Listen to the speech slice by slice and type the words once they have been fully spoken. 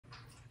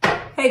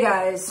Hey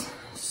guys,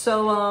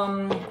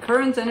 so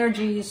current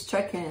energies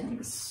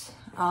check-ins.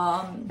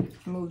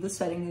 Move the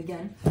setting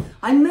again.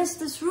 I missed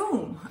this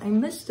room. I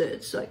missed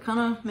it. So I kind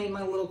of made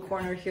my little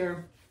corner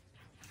here.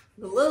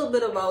 A little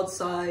bit of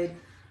outside,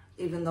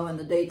 even though in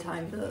the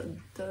daytime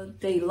the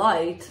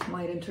daylight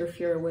might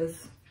interfere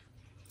with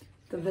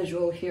the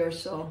visual here.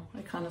 So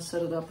I kind of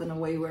set it up in a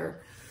way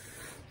where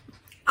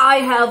I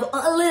have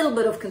a little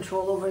bit of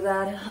control over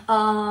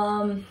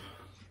that.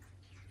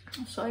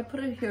 So I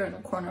put it here in the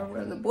corner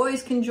where the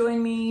boys can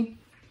join me.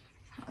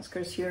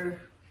 Oscar's here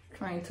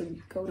trying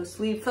to go to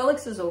sleep.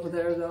 Felix is over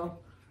there though.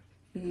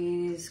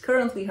 He's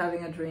currently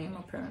having a dream,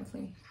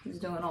 apparently. He's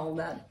doing all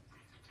that.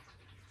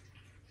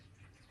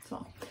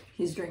 So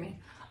he's dreaming.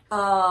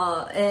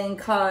 And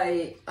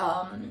Kai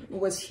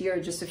was here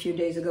just a few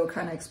days ago,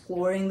 kind of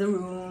exploring the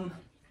room.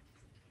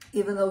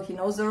 Even though he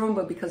knows the room,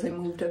 but because I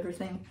moved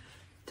everything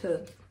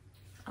to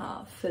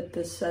fit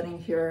this setting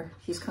here,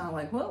 he's kind of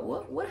like,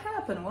 what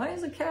happened? Why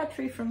is the cat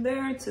tree from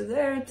there to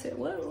there to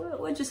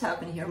what just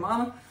happened here,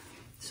 mama?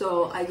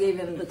 So I gave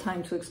him the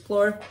time to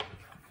explore.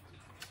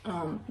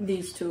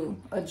 These two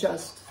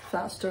adjust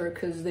faster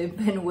because they've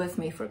been with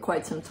me for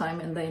quite some time,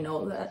 and they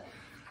know that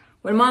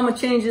when mama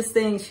changes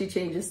things, she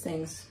changes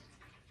things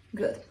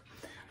good.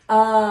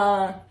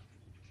 So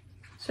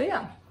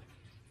yeah,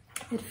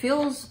 it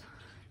feels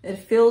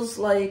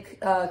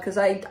like, because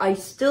I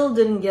still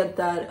didn't get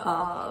that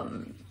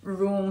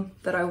room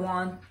that I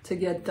want to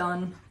get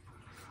done.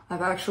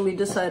 I've actually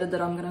decided that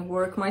I'm gonna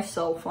work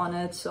myself on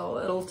it, so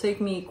it'll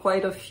take me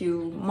quite a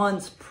few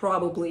months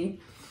probably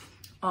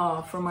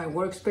for my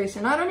workspace.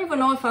 And I don't even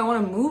know if I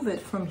want to move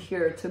it from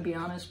here, to be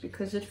honest,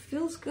 because it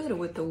feels good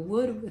with the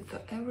wood, with the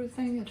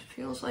everything. It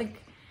feels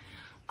like,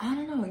 I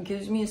don't know, it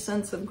gives me a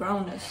sense of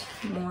groundness,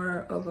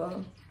 more of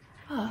a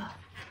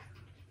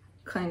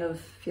kind of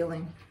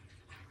feeling.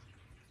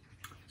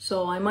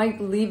 So I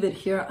might leave it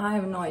here. I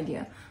have no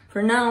idea.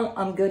 For now,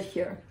 I'm good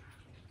here.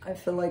 I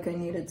feel like I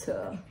needed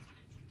to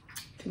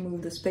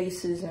move the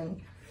spaces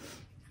and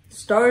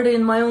start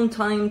in my own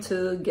time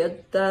to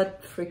get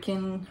that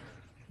freaking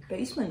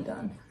basement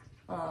done.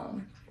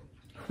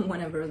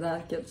 Whenever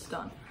that gets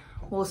done.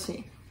 We'll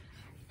see.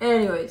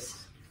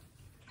 Anyways,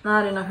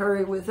 not in a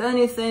hurry with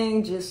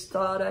anything. Just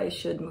thought I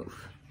should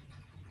move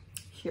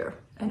here.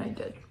 And I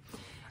did.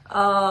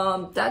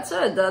 That's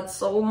it.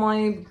 That's all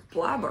my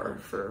blabber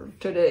for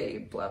today.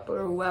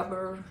 Blabber,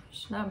 wabber,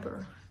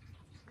 snapper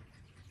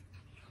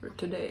for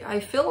today. I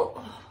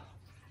feel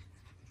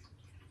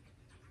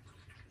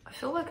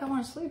like I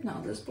want to sleep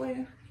now. This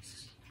boy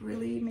is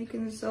really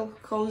making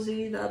himself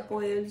cozy. That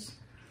boy is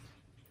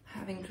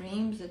having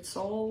dreams. It's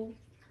all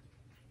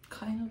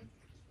kind of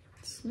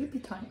sleepy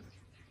time.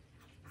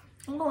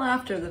 Well,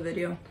 after the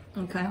video.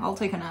 Okay, I'll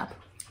take a nap.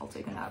 I'll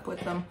take a nap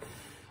with them.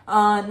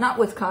 Not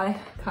with Kai.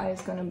 Kai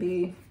is gonna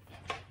be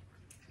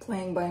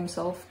playing by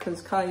himself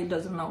because Kai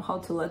doesn't know how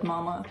to let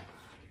mama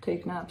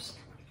take naps.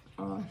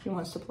 He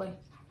wants to play.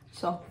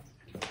 So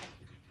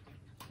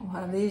I'll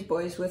have these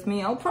boys with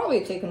me. I'll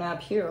probably take a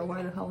nap here.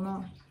 Why the hell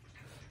not?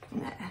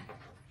 Nah.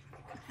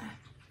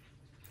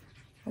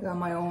 I got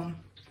my own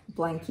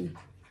blankie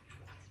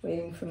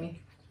waiting for me.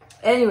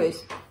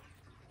 Anyways,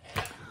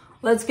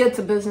 let's get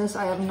to business.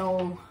 I have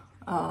no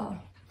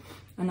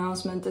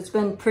announcement. It's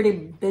been pretty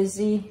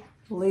busy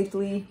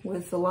lately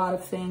with a lot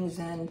of things,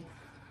 and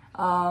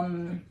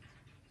I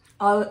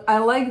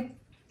like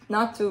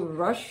not to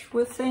rush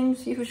with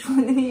things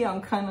usually.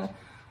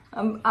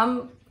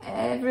 I'm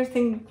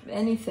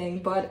anything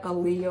but a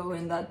Leo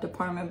in that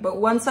department. But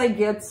once I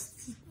get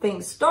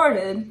things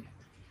started,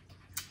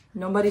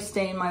 nobody's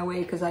staying my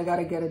way because I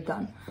gotta get it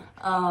done.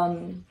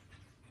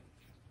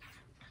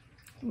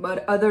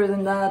 But other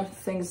than that,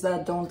 things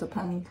that don't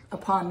depend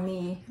upon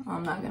me,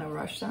 I'm not gonna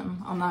rush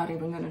them. I'm not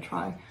even gonna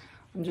try.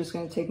 I'm just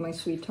gonna take my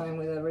sweet time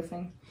with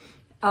everything.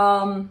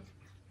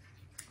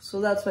 So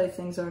that's why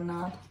things are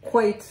not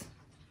quite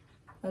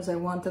as I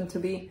want them to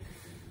be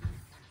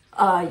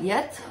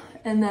yet,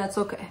 and that's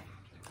okay.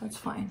 That's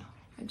fine.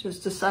 I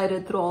just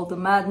decided through all the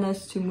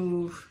madness to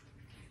move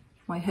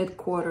my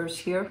headquarters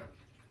here,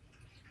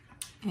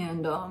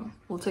 and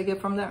we'll take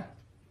it from there.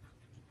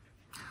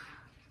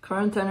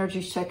 Current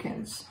energy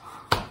check-ins.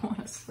 I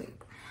want to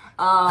sleep.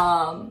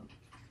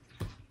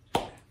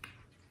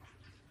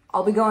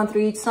 I'll be going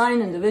through each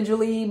sign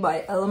individually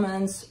by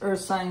elements: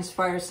 earth signs,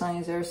 fire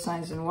signs, air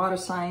signs, and water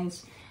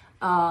signs.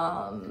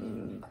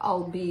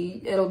 It'll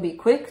be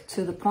quick,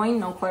 to the point,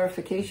 no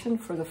clarification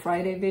for the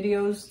Friday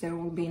videos. There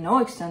will be no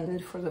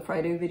extended for the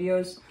Friday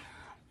videos.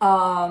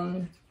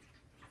 I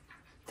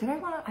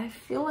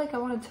feel like I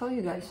want to tell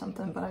you guys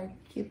something, but I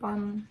keep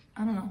on,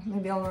 I don't know,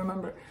 maybe I'll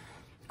remember.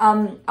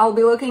 I'll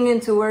be looking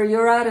into where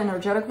you're at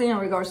energetically in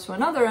regards to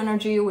another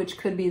energy, which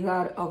could be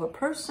that of a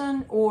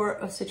person or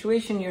a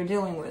situation you're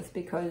dealing with,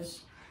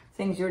 because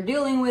things you're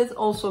dealing with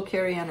also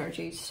carry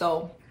energy.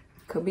 So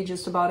it could be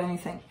just about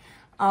anything.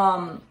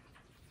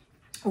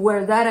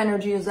 Where that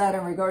energy is at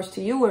in regards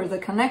to you, where the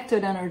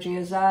connected energy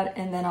is at,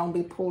 and then I'll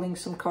be pulling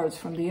some cards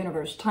from the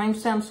universe.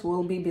 Timestamps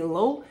will be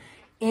below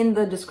in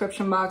the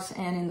description box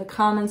and in the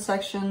comment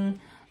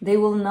section. they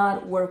will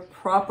not work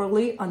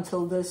properly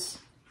until this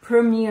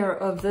premiere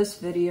of this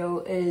video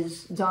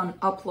is done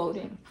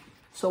uploading.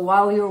 So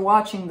while you're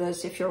watching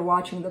this, if you're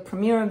watching the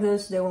premiere of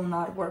this, they will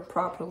not work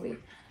properly.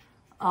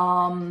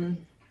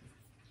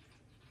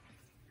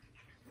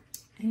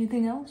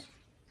 Anything else?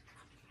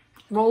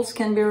 Roles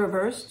can be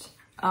reversed.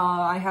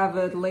 I have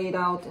it laid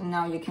out, and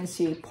now you can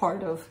see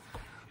part of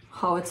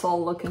how it's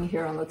all looking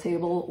here on the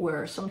table,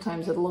 where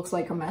sometimes it looks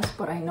like a mess,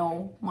 but I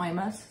know my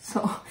mess.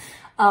 So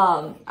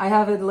I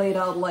have it laid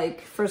out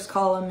like first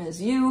column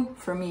is you,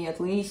 for me at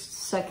least,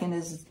 second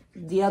is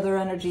the other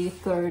energy,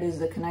 third is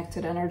the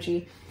connected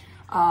energy.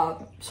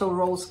 So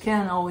roles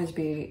can always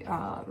be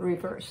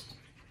reversed.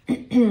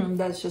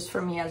 That's just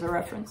for me as a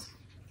reference.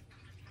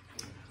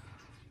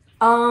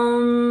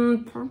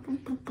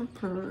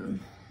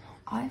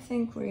 I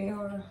think we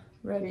are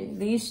ready.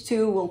 These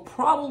two will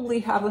probably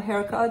have a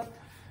haircut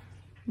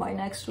by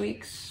next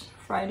week's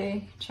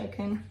Friday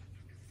check-in.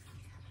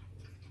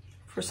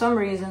 For some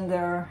reason,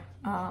 they're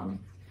kind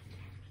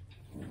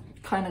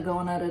of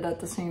going at it at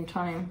the same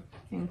time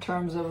in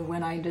terms of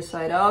when I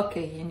decide,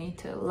 okay, you need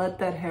to let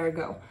that hair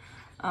go.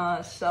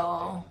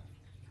 So,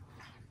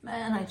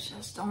 man, I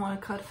just don't want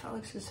to cut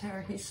Felix's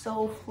hair. He's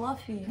so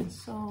fluffy and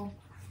so,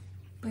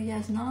 but he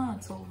has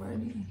knots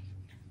already.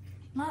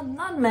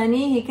 Not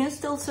many. He can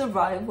still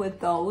survive with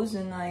those,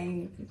 and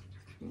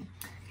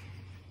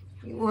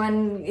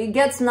when it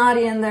gets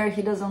knotty in there,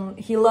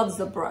 he loves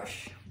the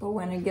brush. But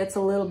when it gets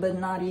a little bit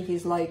knotty,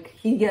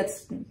 he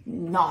gets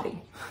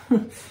naughty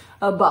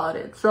about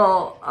it.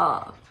 So,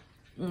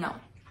 no.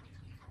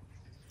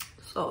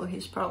 So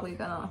he's probably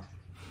gonna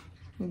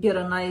get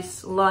a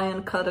nice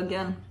lion cut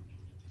again.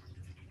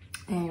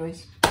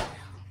 Anyways,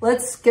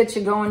 let's get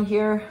you going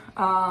here,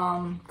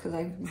 because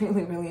I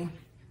really,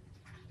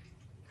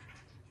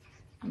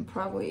 I'm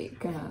probably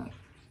gonna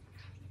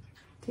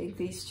take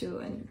these two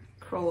and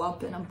curl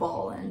up in a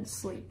ball and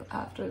sleep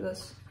after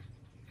this.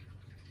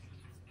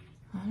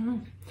 I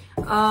don't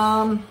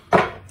know.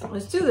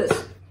 Let's do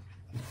this.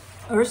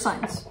 Earth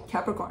signs,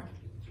 Capricorn.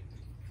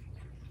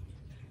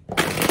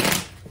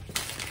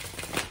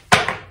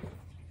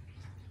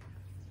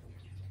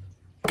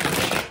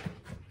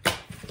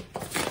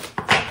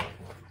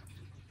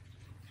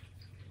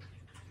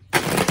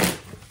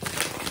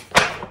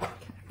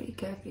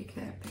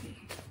 Cappy.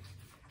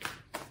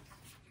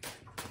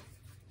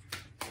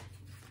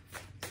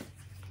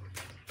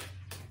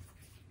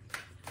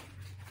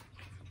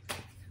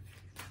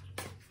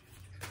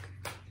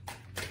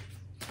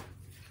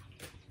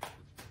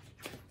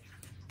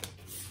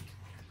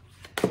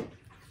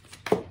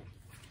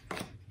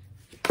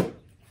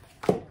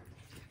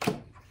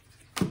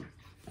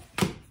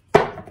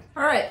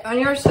 All right, on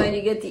your side,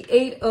 you get the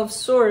 8 of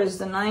Swords,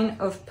 the 9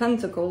 of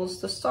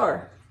Pentacles, the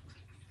Star.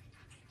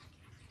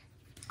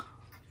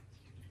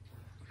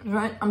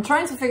 Right, I'm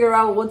trying to figure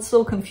out what's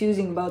so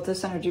confusing about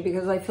this energy,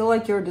 because I feel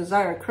like your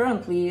desire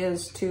currently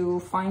is to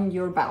find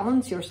your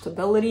balance, your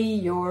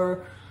stability,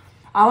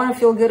 I want to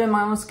feel good in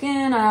my own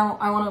skin.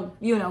 I want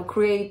to, you know,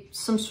 create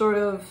some sort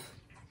of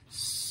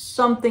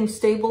something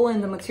stable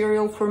in the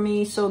material for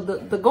me. So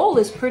the goal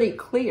is pretty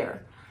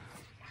clear.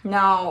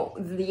 Now,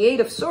 the 8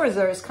 of Swords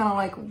there is kind of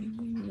like,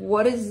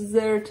 what is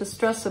there to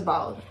stress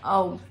about?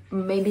 Oh,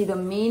 maybe the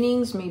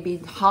meanings,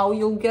 maybe how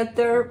you'll get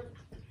there.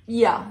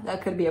 Yeah,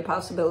 that could be a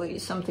possibility,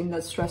 something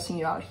that's stressing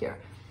you out here.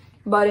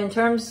 But in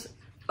terms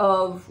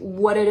of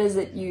what it is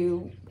that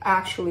you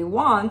actually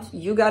want,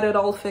 you got it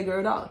all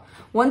figured out.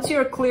 Once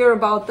you're clear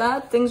about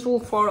that, things will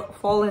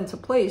fall into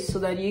place so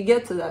that you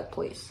get to that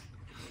place.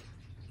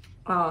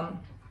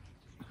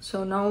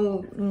 So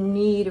no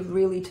need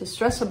really to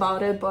stress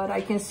about it, but I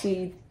can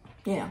see,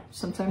 yeah,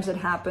 sometimes it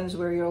happens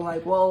where you're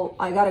like, well,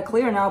 I got it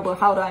clear now, but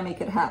how do I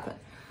make it happen?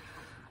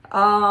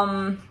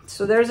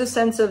 So there's a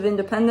sense of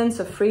independence,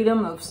 of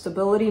freedom, of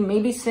stability,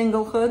 maybe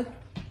singlehood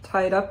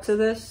tied up to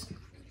this.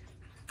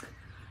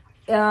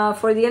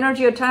 For the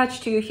energy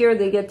attached to you here,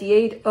 they get the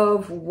 8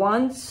 of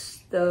Wands,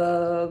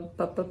 the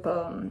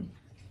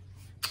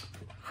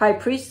High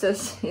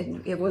Priestess.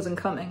 It wasn't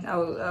coming.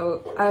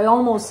 I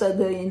almost said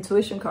the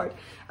Intuition card.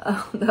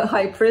 The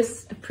High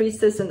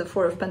Priestess and the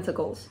 4 of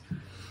Pentacles.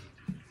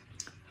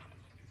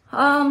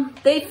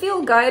 They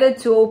feel guided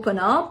to open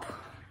up.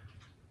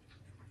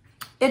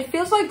 It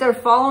feels like they're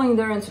following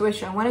their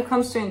intuition. When it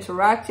comes to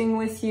interacting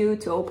with you,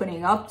 to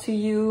opening up to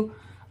you,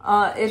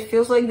 it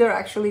feels like they're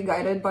actually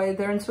guided by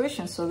their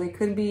intuition. So they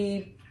could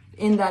be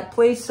in that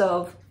place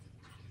of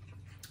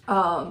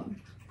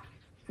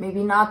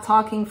maybe not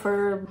talking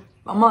for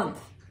a month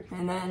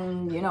and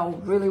then, you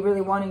know,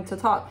 really wanting to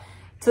talk.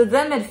 To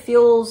them, it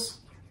feels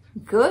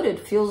good. It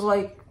feels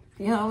like,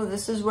 you know,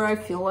 this is where I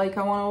feel like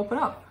I want to open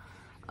up.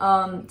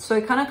 So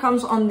it kind of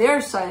comes on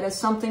their side as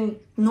something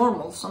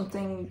normal,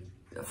 something...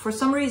 For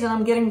some reason,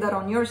 I'm getting that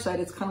on your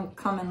side. It's kind of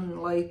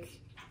coming like,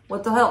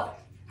 what the hell?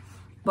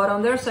 But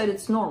on their side,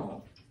 it's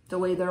normal, the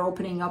way they're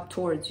opening up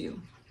towards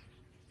you.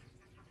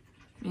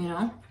 You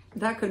know,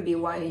 that could be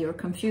why you're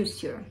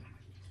confused here.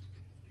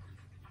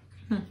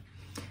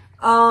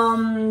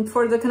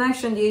 For the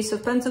connection, the Ace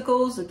of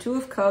Pentacles, the Two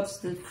of Cups,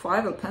 the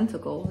Five of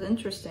Pentacles.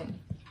 Interesting.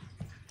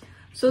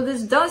 So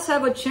this does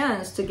have a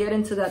chance to get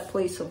into that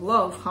place of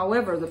love.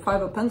 However, the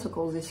Five of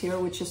Pentacles is here,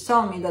 which is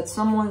telling me that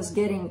someone's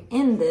getting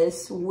in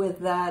this with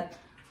that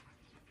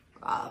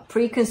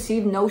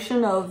preconceived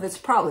notion of it's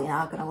probably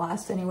not going to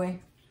last anyway.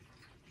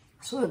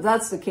 So if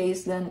that's the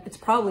case, then it's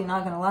probably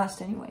not going to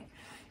last anyway.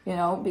 You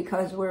know,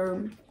 because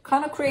we're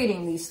kind of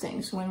creating these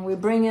things. When we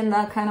bring in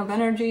that kind of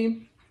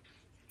energy,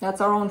 that's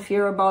our own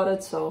fear about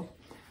it. So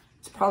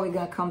it's probably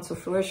going to come to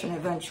fruition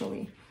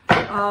eventually.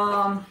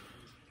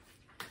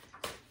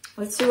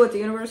 Let's see what the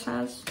universe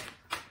has.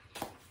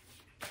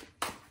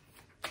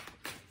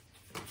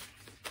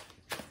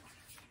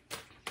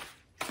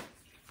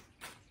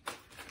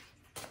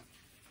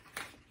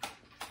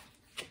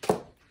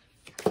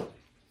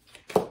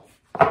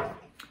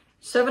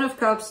 Seven of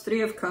Cups,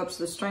 Three of Cups,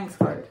 the Strength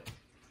card.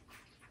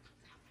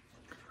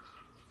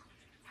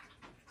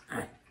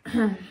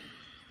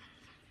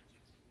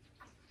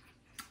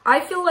 I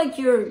feel like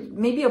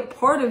maybe a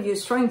part of you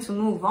is trying to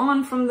move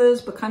on from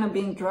this, but kind of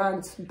being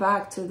dragged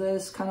back to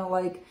this, kind of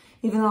like,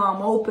 even though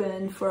I'm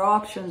open for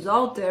options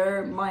out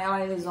there, my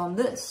eye is on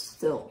this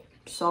still.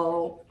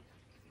 So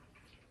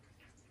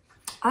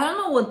I don't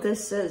know what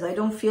this is. I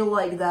don't feel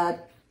like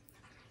that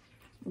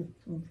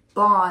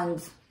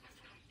bond,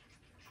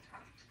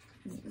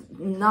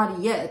 not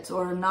yet,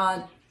 or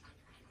not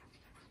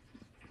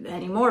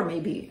anymore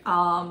maybe.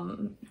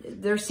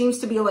 There seems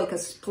to be like a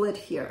split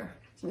here.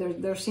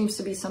 There seems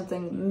to be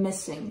something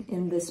missing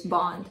in this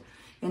bond,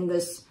 in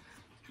this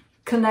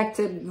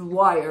connected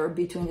wire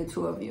between the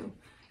two of you.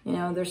 You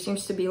know, there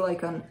seems to be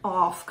like an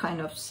off kind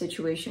of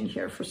situation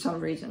here for some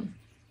reason.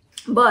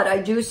 But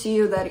I do see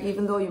you that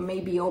even though you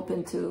may be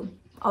open to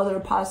other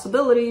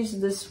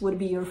possibilities, this would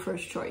be your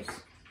first choice.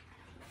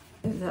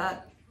 If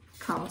that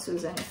counts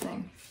as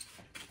anything.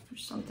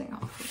 There's something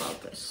off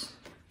about this.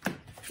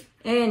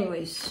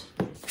 Anyways,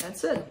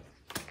 that's it.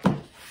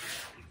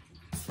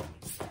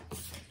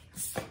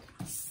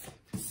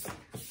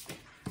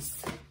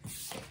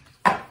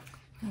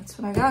 That's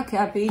what I got,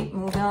 Cappy.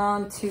 Moving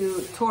on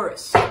to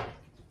Taurus.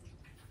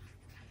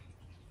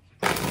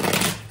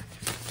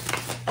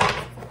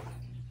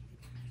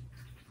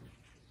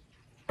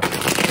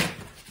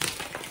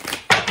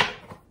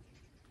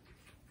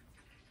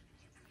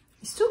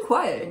 It's too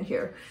quiet in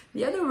here.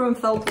 The other room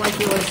felt like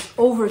it was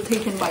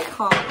overtaken by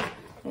color.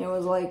 And it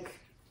was like,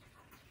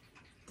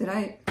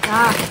 whatever.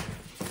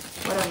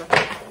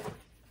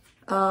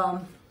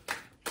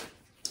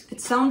 It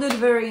sounded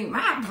very,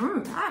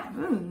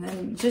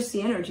 and just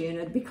the energy in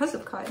it because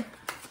of Kai,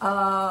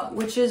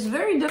 which is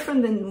very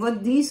different than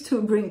what these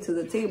two bring to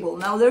the table.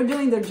 Now they're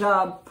doing their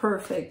job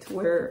perfect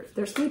where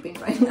they're sleeping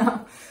right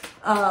now.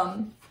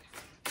 And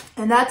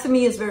that to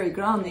me is very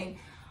grounding.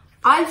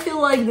 I feel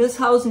like this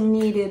house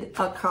needed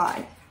a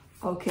Kai,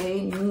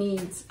 okay?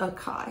 Needs a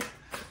Kai.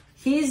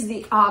 He's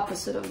the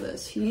opposite of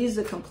this. He's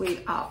the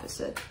complete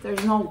opposite.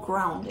 There's no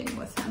grounding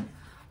with him.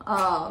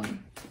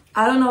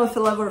 I don't know if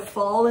he'll ever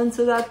fall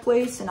into that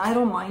place, and I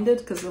don't mind it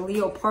because the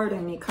Leo part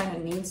in me kind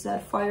of needs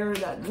that fire,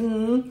 that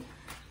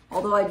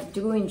although I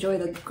do enjoy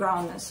the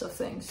groundness of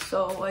things.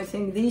 So I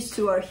think these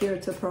two are here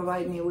to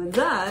provide me with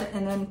that,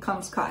 and then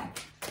comes Kai.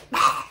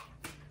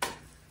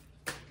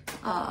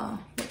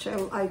 Which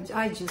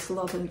I just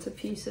love him to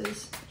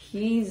pieces.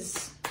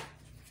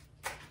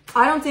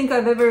 I don't think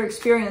I've ever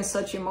experienced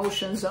such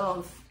emotions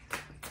of,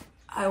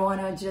 I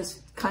want to just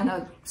kind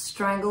of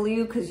strangle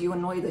you because you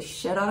annoy the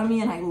shit out of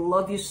me and I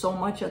love you so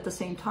much at the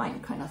same time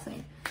kind of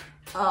thing.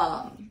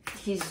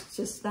 He's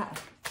just that,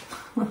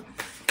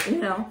 you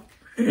know.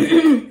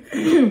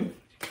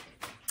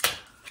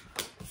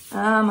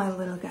 My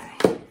little guy.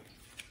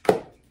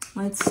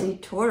 Let's see,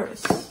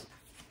 Taurus.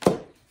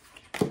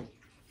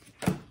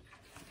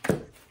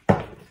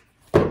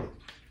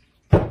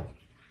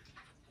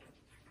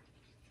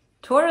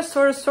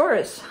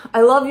 Taurus.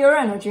 I love your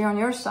energy on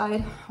your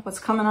side. What's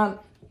coming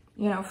up,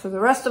 you know, for the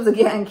rest of the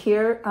gang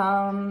here,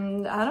 I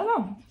don't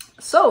know.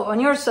 So on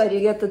your side, you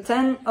get the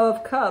 10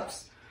 of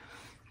Cups,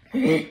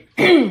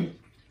 the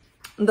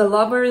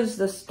Lovers,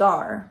 the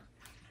Star.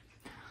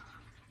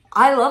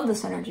 I love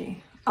this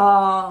energy.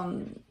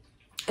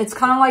 It's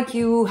kind of like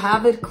you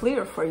have it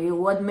clear for you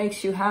what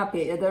makes you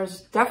happy.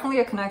 There's definitely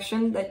a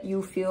connection that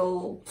you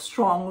feel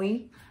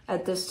strongly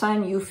at this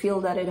time. You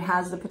feel that it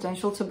has the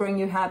potential to bring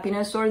you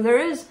happiness, or there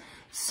is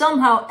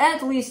somehow,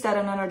 at least at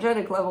an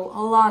energetic level,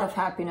 a lot of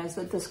happiness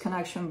that this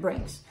connection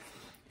brings.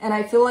 And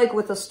I feel like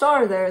with the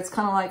Star there, it's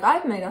kind of like,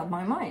 I've made up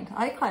my mind.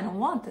 I kind of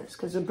want this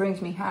because it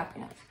brings me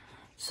happiness.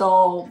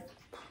 So,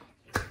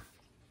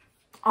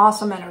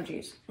 awesome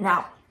energies.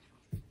 Now,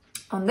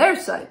 on their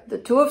side, the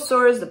Two of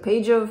Swords, the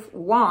Page of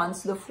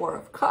Wands, the Four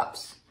of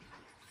Cups.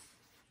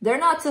 They're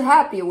not too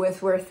happy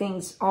with where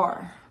things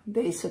are,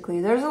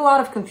 basically. There's a lot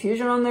of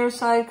confusion on their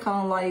side,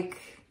 kind of like,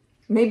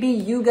 maybe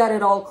you got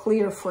it all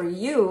clear for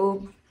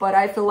you, but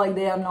I feel like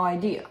they have no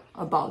idea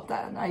about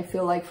that. I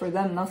feel like for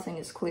them, nothing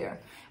is clear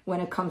when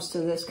it comes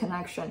to this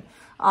connection.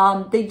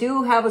 They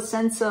do have a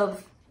sense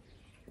of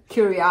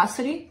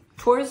curiosity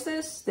towards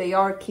this. They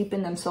are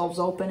keeping themselves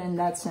open in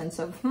that sense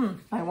of,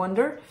 I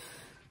wonder.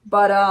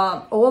 But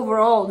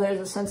overall, there's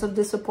a sense of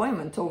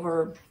disappointment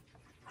over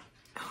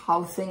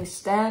how things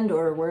stand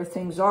or where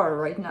things are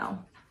right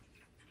now.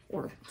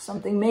 Or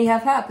something may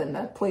have happened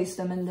that placed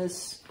them in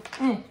this.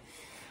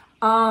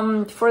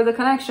 For the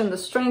connection, the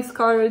Strength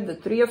card, the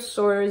Three of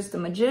Swords, the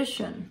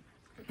Magician.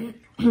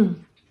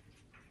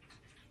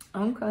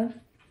 Okay.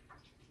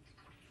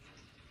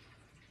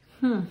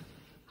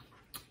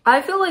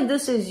 I feel like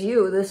this is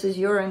you. This is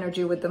your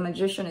energy with the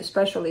Magician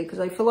especially. Because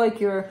I feel like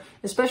you're,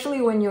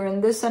 especially when you're in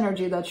this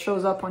energy that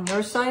shows up on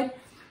your side,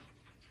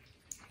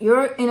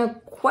 you're in a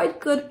quite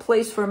good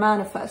place for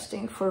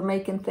manifesting, for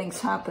making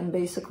things happen,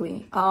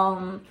 basically.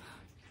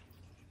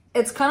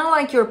 It's kind of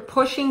like you're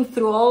pushing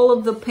through all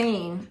of the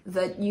pain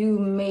that you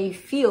may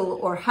feel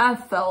or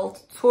have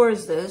felt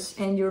towards this,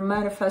 and you're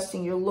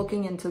manifesting, you're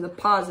looking into the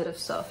positive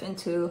stuff,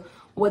 into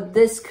what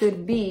this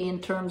could be in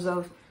terms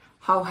of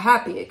how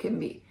happy it can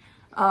be.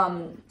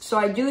 So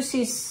I do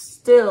see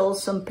still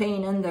some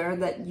pain in there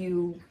that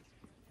you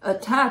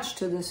attach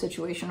to the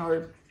situation,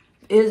 or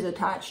is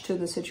attached to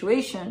the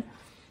situation,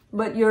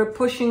 but you're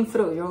pushing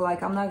through. You're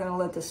like, I'm not going to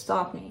let this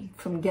stop me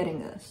from getting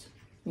this,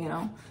 you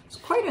know? It's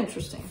quite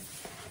interesting.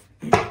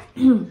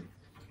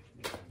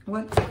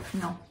 What?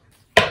 No.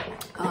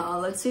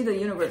 Let's see the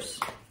universe.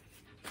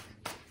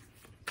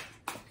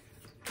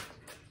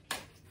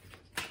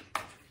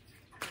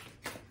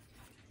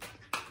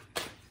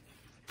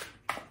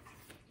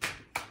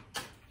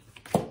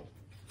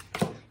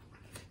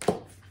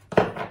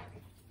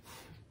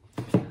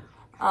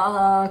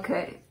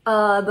 Okay.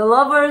 The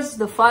Lovers,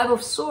 the Five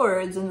of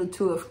Swords, and the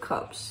Two of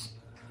Cups.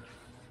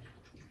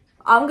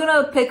 I'm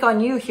gonna pick on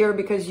you here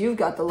because you've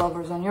got the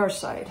Lovers on your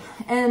side.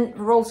 And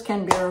roles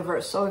can be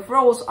reversed. So if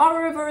roles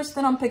are reversed,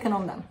 then I'm picking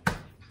on them.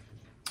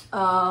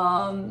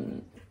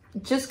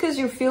 Just because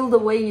you feel the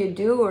way you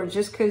do, or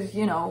just because,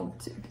 you know,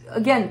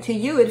 again, to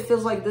you, it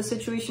feels like the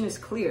situation is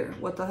clear.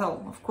 What the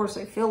hell? Of course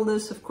I feel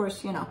this. Of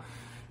course, you know.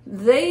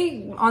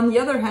 They, on the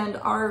other hand,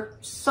 are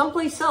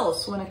someplace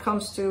else when it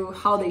comes to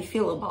how they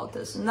feel about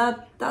this. And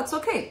that's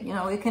okay. You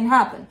know, it can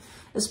happen.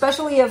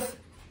 Especially if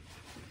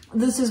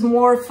this is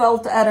more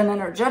felt at an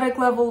energetic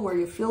level where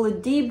you feel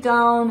it deep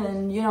down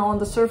and, you know, on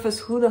the surface,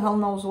 who the hell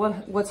knows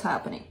what's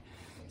happening.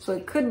 So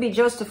it could be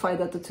justified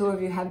that the two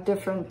of you have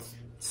different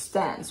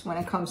stands when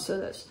it comes to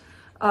this.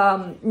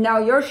 Now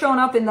you're showing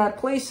up in that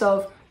place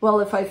of,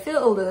 well, if I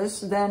feel this,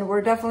 then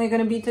we're definitely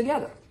going to be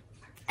together.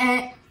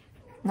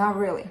 Not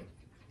really.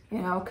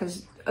 You know,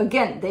 because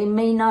again, they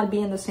may not be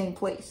in the same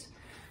place.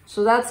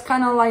 So that's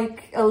kind of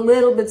like a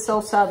little bit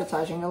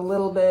self-sabotaging, a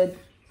little bit,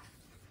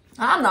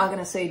 I'm not going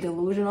to say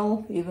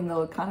delusional, even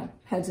though it kind of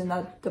heads in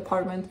that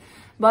department.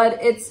 But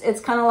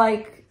it's kind of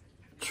like,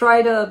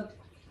 try to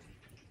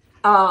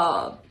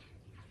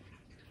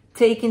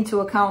take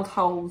into account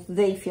how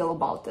they feel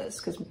about this.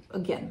 Because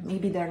again,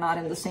 maybe they're not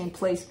in the same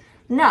place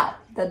now.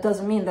 That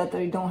doesn't mean that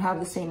they don't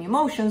have the same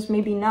emotions.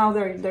 Maybe now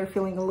they're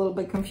feeling a little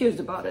bit confused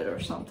about it or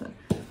something.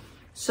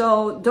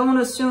 So don't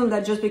assume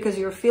that just because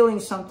you're feeling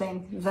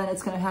something, then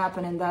it's going to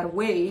happen in that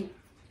way.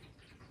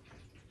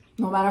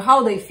 No matter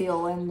how they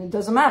feel, and it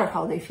doesn't matter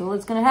how they feel,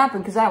 it's going to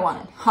happen because I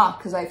want it.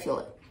 Because I feel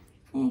it.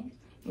 You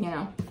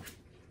know.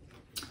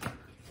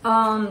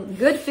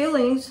 Good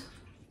feelings.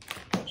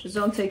 Just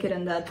don't take it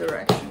in that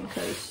direction,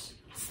 because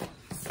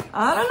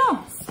I don't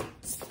know.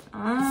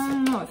 I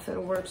don't know if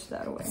it works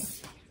that way.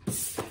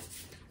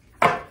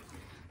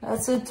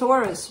 That's it,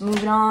 Taurus.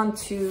 Moving on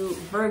to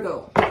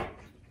Virgo.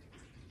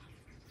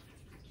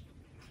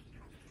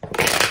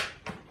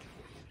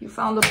 You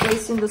found a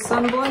place in the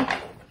sun, boy?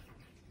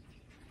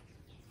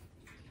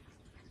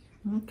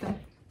 Okay.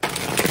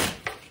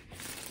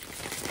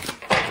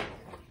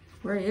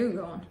 Where are you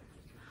going?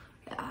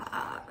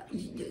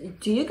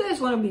 Do you guys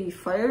want to be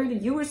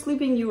fired? You were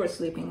sleeping, you were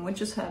sleeping. What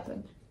just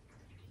happened?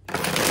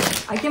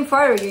 I can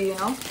fire you, you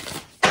know?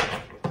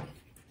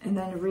 And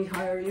then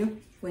rehire you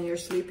when you're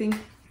sleeping.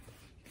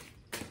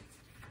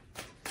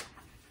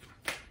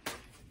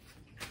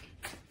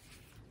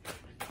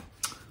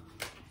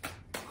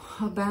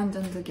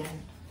 Abandoned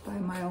again by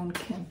my own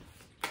kin.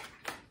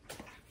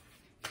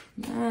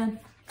 Man.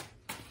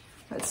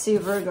 Let's see,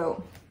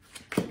 Virgo.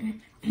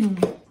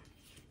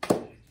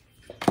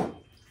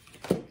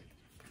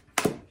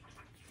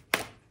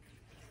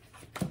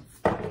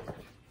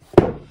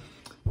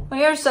 On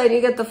your side, you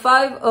get the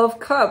Five of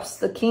Cups,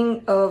 the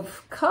King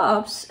of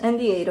Cups, and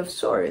the Eight of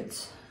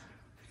Swords.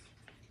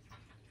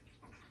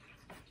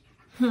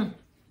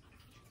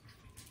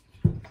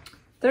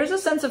 There's a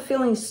sense of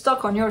feeling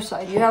stuck on your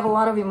side. You have a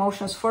lot of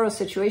emotions for a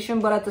situation,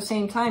 but at the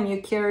same time,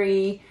 you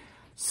carry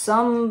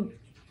some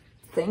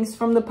things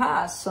from the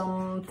past,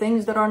 some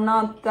things that are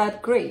not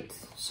that great.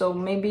 So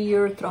maybe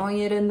you're throwing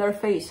it in their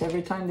face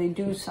every time they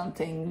do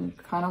something,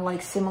 kind of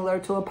like similar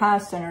to a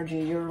past energy.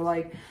 You're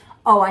like,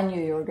 oh, I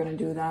knew you were going to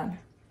do that.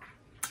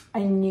 I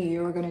knew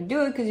you were going to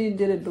do it because you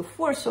did it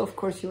before, so of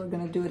course you were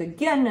going to do it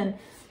again. And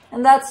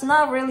And that's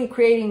not really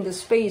creating the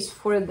space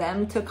for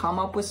them to come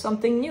up with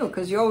something new,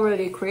 because you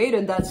already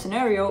created that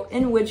scenario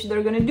in which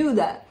they're going to do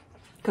that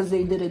because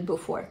they did it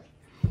before.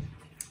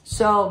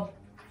 So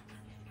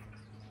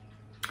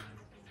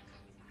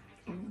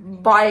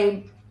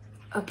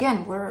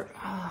again,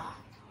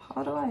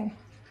 how do I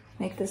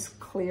make this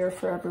clear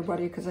for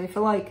everybody? Because I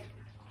feel like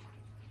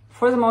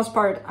for the most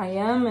part I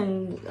am,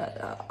 and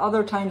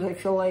other times I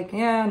feel like,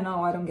 yeah,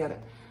 no, I don't get it.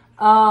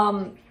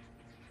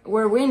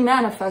 Where we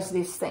manifest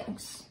these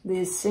things,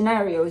 these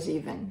scenarios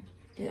even.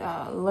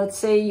 Let's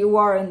say you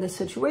are in this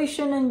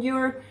situation and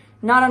you're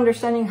not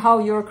understanding how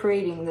you're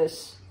creating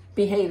this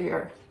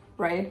behavior,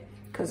 right?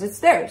 Because it's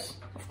theirs.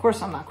 Of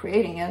course I'm not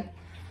creating it.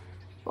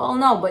 Well,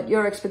 no, but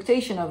your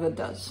expectation of it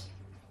does,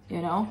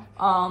 you know?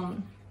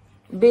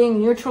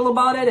 Being neutral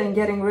about it and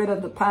getting rid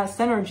of the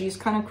past energies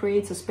kind of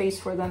creates a space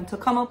for them to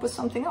come up with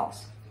something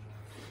else,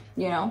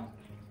 you know?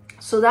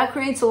 So that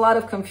creates a lot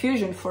of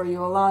confusion for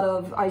you, a lot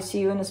of, I see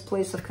you in this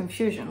place of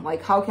confusion.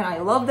 Like, how can I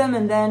love them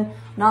and then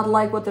not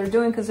like what they're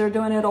doing because they're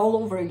doing it all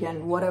over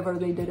again, whatever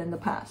they did in the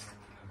past?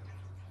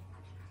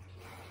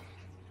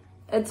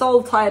 It's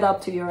all tied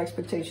up to your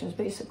expectations,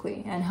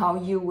 basically, and how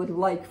you would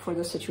like for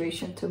the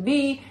situation to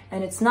be.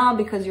 And it's not,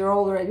 because you're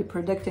already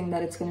predicting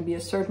that it's going to be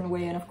a certain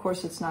way, and of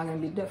course it's not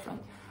going to be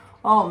different.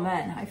 Oh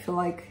man, I feel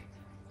like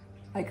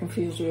I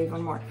confused you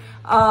even more.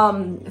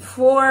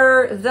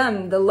 For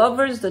them, the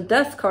Lovers, the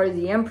Death card,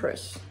 the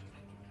Empress.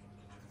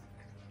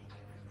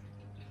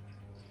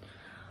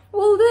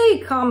 Well, they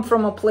come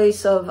from a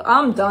place of,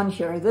 I'm done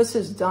here. This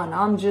is done.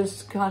 I'm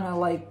just gonna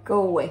like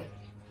go away.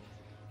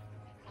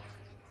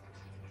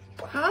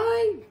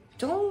 I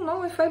don't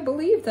know if I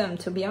believe them,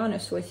 to be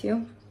honest with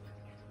you.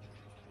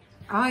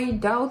 I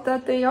doubt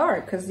that they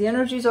are, because the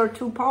energies are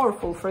too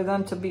powerful for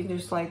them to be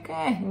just like,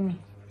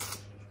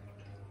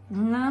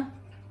 nah.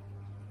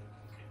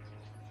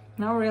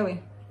 Not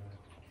really.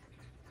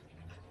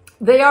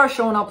 They are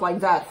showing up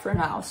like that for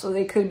now, so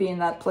they could be in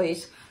that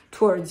place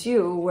towards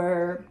you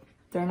where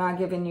they're not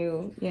giving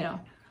you, you know,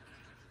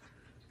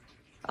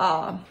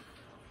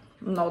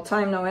 no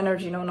time, no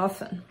energy, no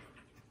nothing.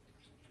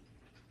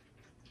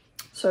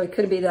 So it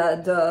could be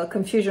that the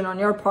confusion on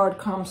your part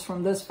comes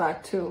from this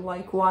fact too.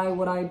 Like, why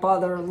would I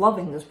bother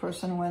loving this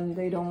person when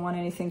they don't want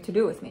anything to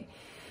do with me?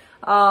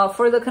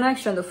 For the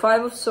connection, the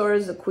Five of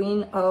Swords, the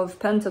Queen of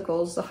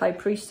Pentacles, the High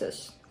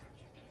Priestess.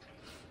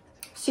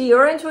 See,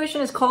 your intuition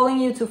is calling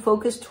you to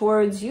focus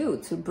towards you,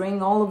 to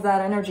bring all of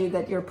that energy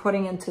that you're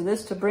putting into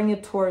this, to bring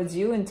it towards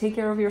you and take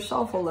care of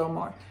yourself a little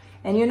more.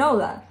 And you know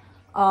that.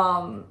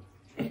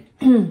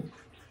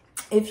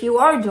 If you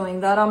are doing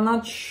that, I'm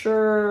not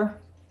sure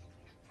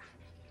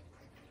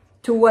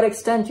to what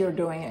extent you're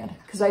doing it.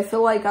 Because I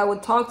feel like I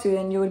would talk to you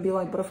and you would be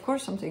like, but of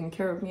course I'm taking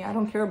care of me. I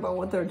don't care about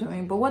what they're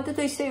doing. But what did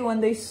they say when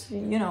they,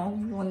 you know,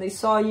 when they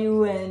saw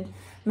you, and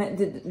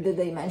did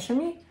they mention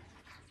me?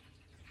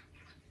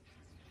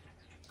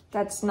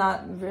 That's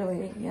not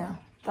really, yeah,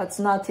 that's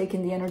not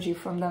taking the energy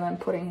from them and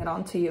putting it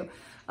onto you.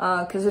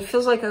 Because it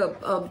feels like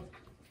a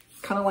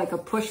kind of like a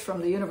push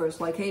from the universe.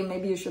 Like, hey,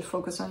 maybe you should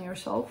focus on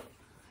yourself.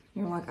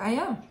 You're like, I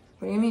am.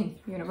 What do you mean?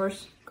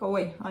 Universe, go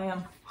away. I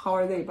am. How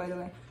are they, by the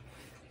way?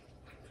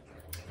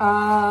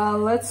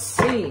 Let's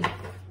see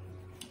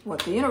what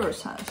the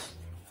universe has.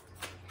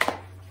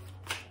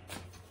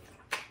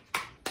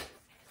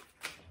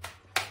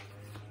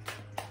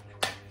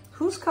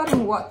 Who's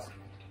cutting what?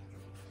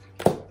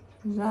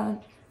 Is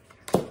that...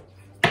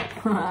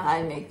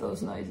 I make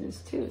those noises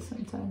too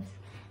sometimes.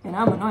 And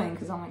I'm annoying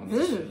because I'm like...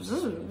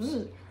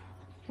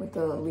 with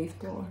the leaf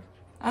blower.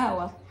 Ah,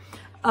 well.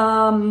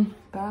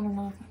 Bad or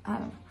not? I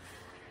don't know.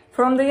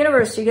 From the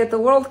universe, you get the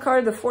World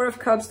card, the Four of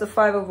Cups, the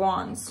Five of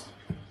Wands.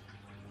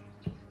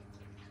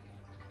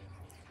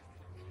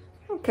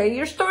 Okay,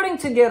 you're starting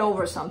to get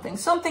over something.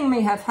 Something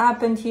may have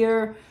happened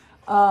here.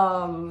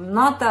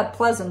 Not that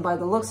pleasant by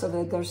the looks of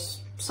it.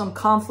 There's some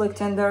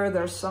conflict in there.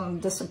 There's some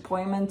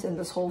disappointment in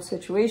this whole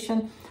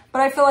situation.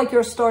 But I feel like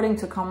you're starting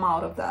to come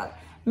out of that.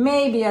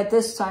 Maybe at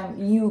this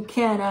time you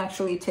can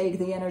actually take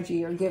the energy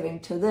you're giving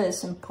to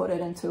this and put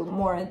it into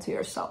more into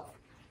yourself.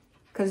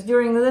 Because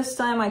during this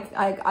time,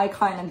 I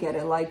kind of get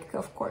it. Like,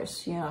 of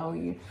course, you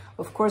know,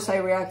 of course I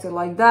reacted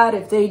like that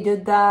if they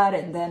did that.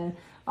 And then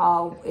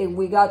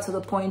we got to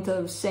the point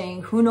of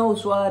saying who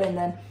knows what. And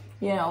then,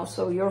 you know,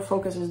 so your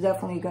focus is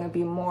definitely going to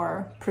be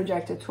more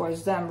projected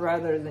towards them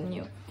rather than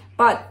you.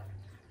 But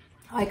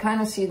I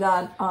kind of see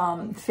that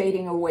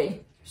fading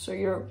away. So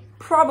you're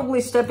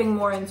probably stepping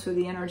more into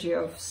the energy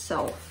of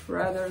self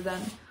rather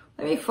than,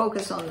 let me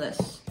focus on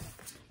this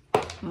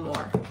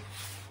more.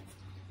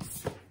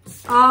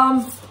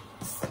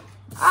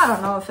 I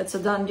don't know if it's a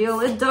done deal.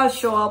 It does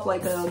show up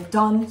like a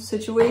done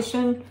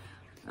situation.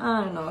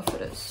 I don't know if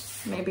it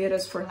is. Maybe it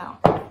is for now.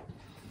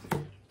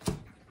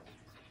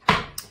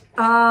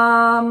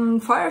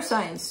 Fire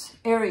signs,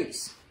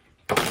 Aries.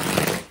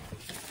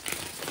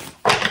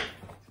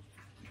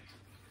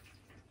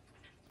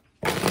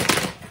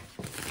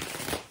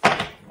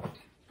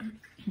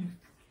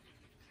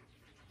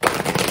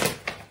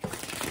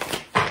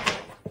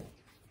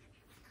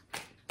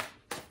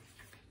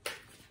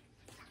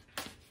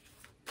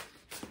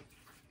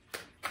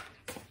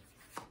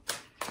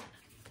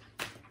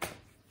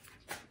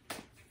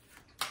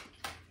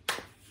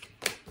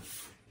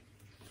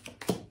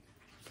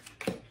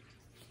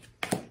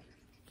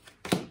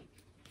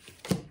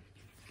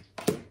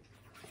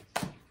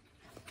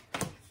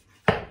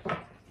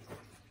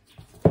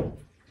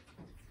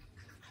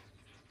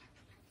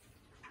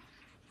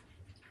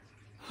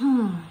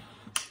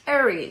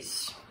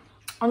 Aries.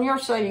 On your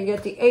side, you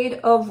get the 8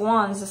 of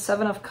Wands, the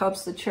 7 of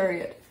Cups, the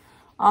Chariot.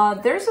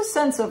 There's a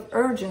sense of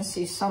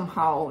urgency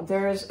somehow.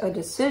 There's a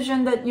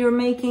decision that you're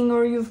making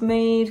or you've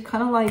made,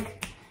 kind of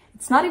like,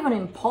 it's not even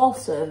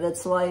impulsive.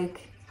 It's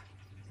like,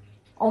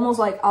 almost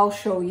like, I'll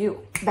show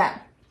you. Bam.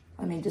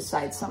 Let me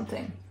decide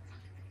something.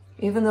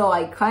 Even though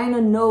I kind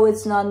of know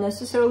it's not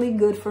necessarily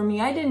good for me.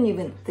 I didn't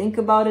even think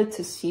about it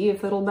to see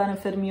if it'll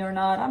benefit me or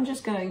not. I'm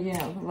just gonna, you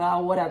know,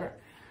 well, whatever.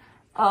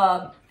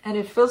 And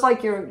it feels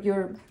like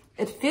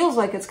it feels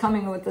like it's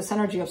coming with this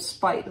energy of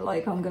spite.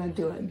 Like, I'm gonna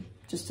do it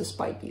just to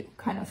spite you,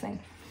 kind of thing.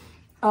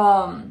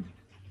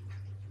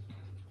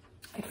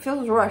 It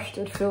feels rushed.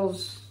 It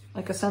feels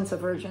like a sense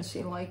of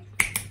urgency. Like,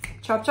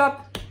 chop,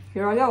 chop,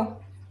 here I go.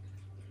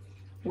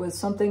 With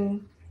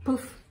something,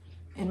 poof,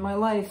 in my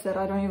life that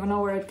I don't even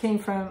know where it came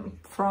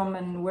from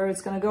and where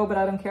it's gonna go, but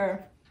I don't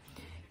care.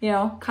 You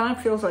know, kind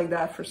of feels like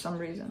that for some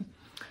reason.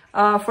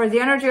 For the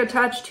energy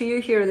attached to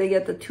you here, they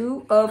get the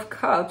 2 of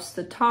Cups,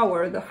 the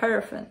Tower, the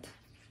Hierophant.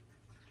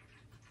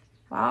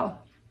 Wow.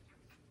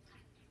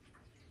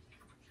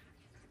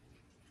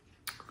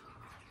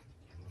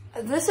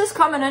 This is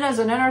coming in as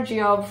an energy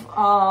of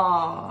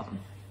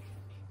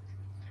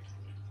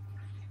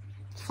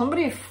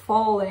somebody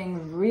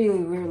falling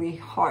really, really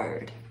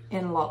hard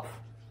in love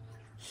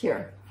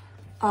here.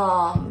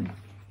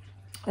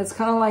 It's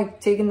kind of like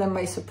taking them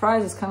by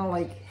surprise. It's kind of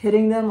like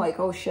hitting them like,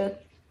 oh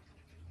shit.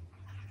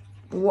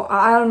 Well,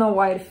 I don't know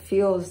why it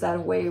feels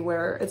that way,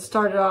 where it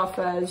started off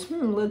as,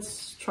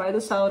 let's try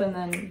this out, and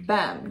then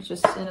bam,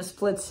 just in a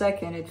split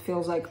second, it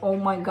feels like, oh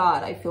my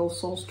God, I feel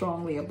so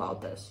strongly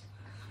about this.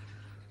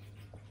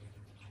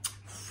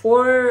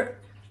 For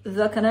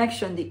the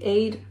connection, the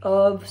 8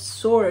 of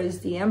Swords,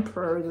 the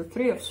Emperor, the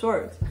 3 of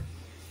Swords.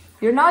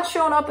 You're not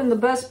showing up in the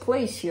best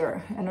place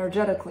here,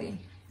 energetically.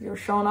 You're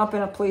showing up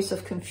in a place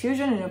of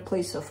confusion, in a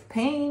place of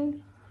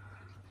pain.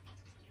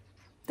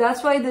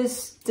 That's why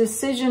this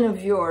decision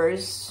of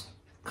yours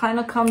kind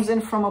of comes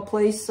in from a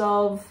place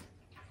of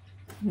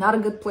not a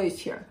good place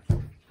here,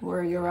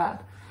 where you're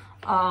at.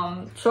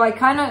 So I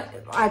kind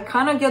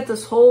of get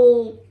this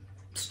whole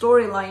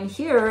storyline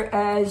here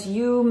as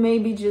you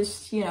maybe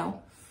just, you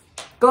know,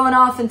 going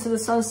off into the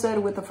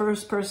sunset with the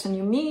first person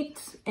you meet,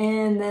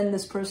 and then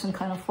this person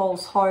kind of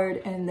falls hard,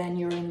 and then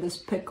you're in this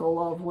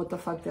pickle of what the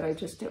fuck did I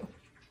just do?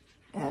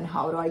 And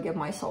how do I get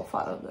myself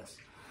out of this?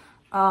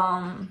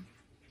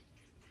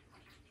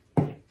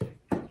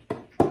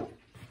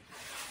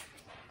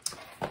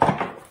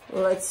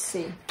 Let's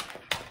see.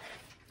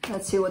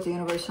 Let's see what the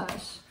universe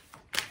has.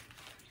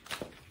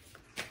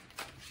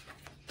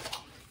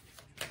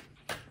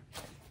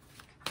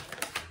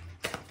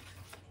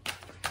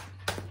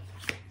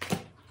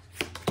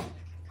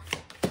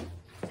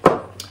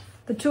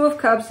 The 2 of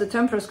Cups, the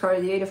Temperance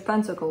card, the 8 of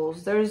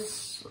Pentacles.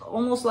 There's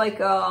almost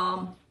like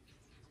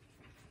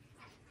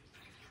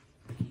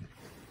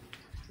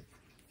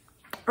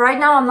right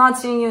now, I'm not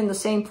seeing you in the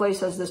same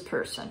place as this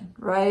person,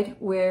 right?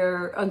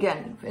 Where,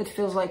 again, it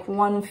feels like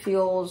one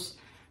feels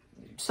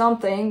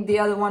something, the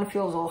other one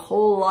feels a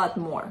whole lot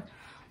more.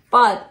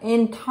 But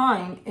in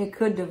time, it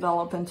could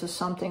develop into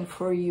something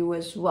for you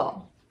as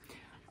well.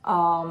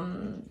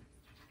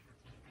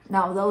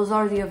 Now, those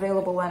are the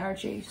available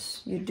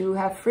energies. You do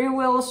have free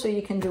will, so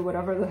you can do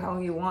whatever the hell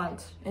you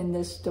want in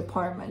this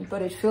department.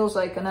 But it feels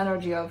like an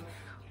energy of,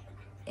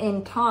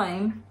 in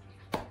time,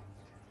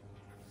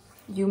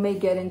 you may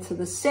get into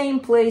the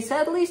same place,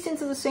 at least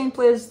into the same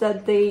place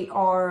that they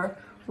are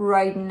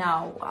right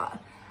now.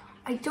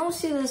 I don't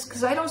see this,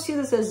 because I don't see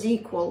this as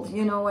equal.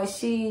 You know, I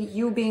see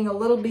you being a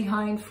little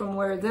behind from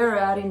where they're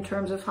at in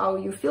terms of how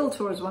you feel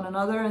towards one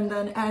another. And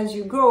then as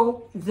you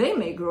grow, they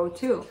may grow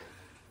too.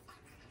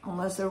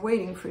 Unless they're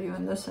waiting for you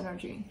in this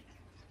energy.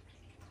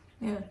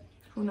 Yeah,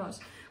 who knows?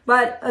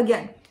 But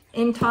again,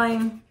 in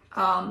time,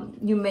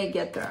 you may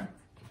get there.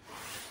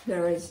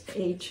 There is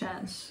a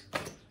chance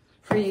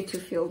for you to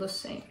feel the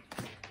same.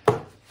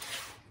 But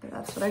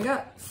that's what I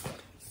got.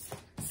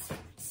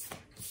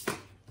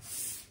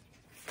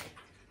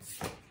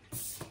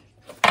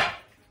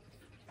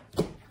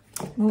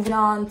 Moving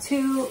on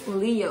to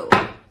Leo.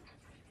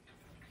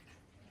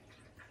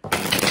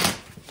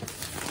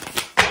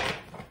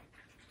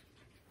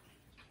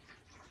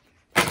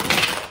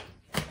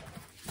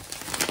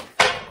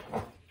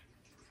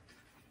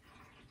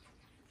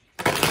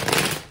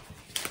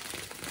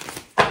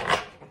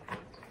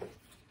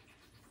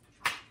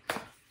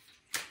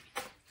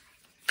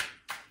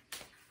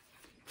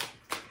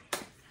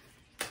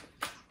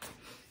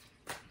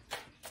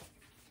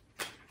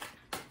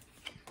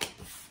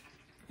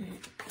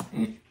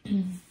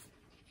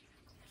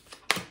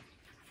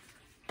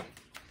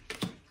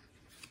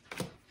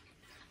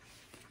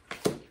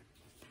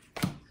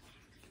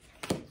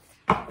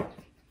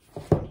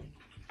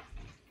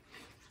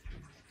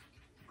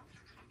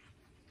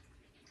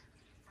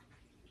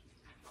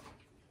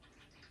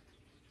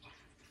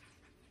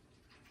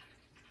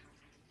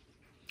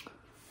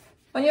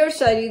 On your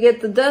side, you get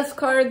the Death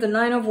card, the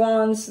 9 of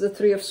Wands, the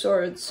 3 of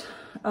Swords.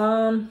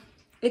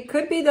 It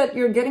could be that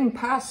you're getting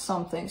past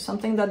something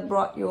that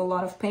brought you a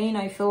lot of pain.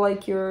 I feel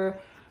like you're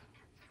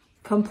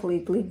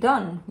completely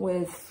done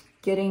with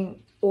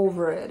getting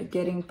over it,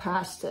 getting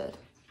past it,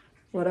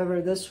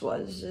 whatever this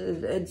was.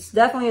 It's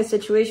definitely a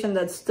situation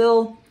that's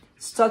still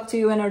stuck to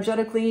you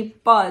energetically,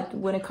 but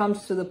when it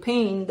comes to the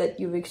pain that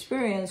you've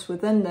experienced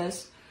within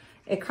this,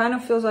 it kind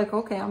of feels like,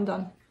 okay, I'm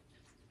done.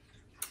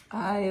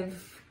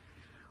 I've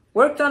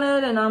worked on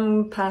it and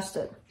I'm past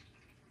it.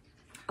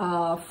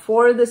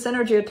 For this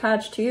energy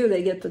attached to you,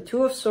 they get the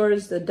Two of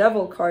Swords, the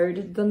Devil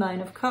card, the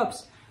Nine of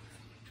Cups.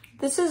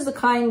 This is the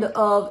kind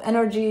of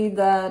energy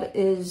that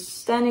is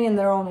standing in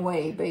their own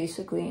way,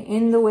 basically,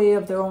 in the way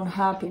of their own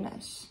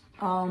happiness.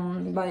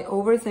 By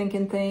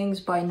overthinking things,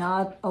 by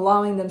not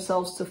allowing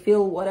themselves to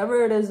feel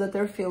whatever it is that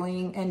they're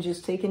feeling and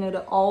just taking it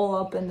all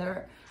up in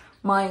their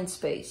mind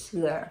space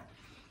there.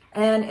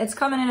 And it's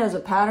coming in as a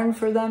pattern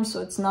for them,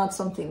 so it's not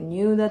something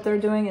new that they're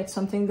doing. It's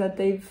something that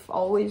they've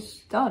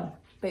always done,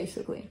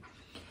 basically.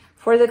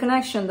 For the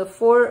connection, the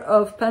Four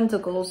of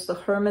Pentacles, the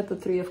Hermit, the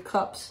Three of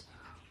Cups.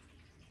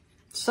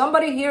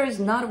 Somebody here is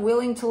not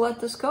willing to let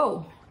this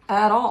go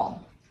at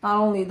all. Not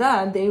only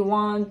that, they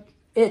want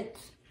it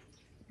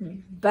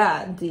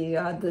bad,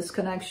 this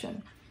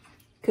connection.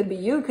 Could be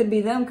you, could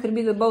be them, could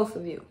be the both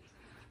of you.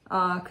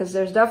 Because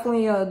there's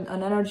definitely an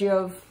energy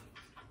of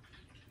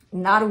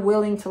not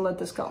willing to let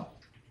this go.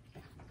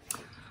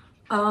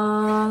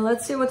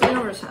 Let's see what the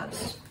universe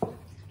has.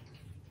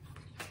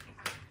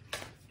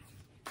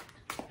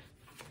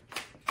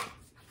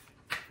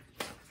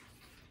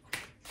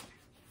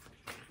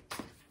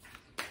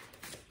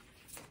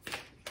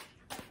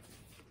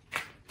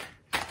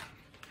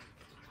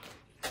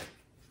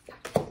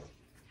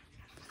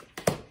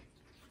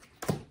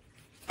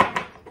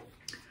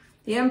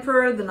 The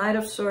Emperor, the Knight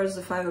of Swords,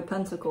 the Five of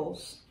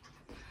Pentacles.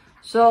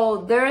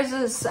 So there is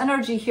this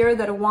energy here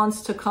that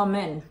wants to come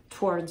in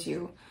towards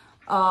you.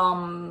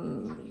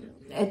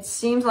 It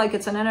seems like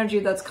it's an energy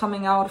that's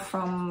coming out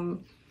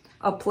from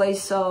a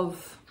place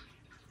of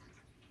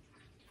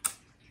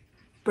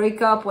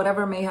breakup,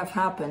 whatever may have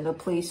happened, a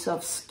place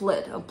of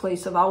split, a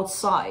place of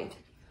outside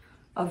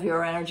of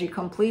your energy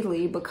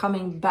completely, but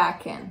coming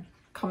back in,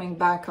 coming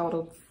back out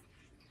of,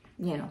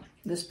 you know,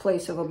 this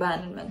place of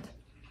abandonment.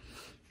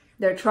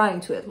 They're trying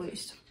to, at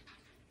least.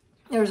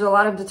 There's a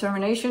lot of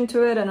determination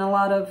to it and a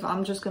lot of,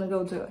 I'm just going to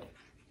go do it.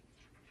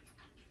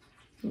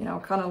 You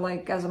know, kind of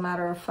like as a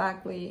matter of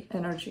factly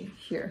energy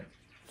here.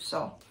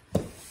 So,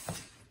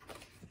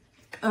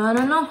 I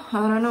don't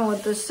know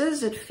what this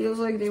is. It feels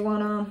like they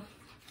want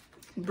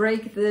to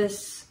break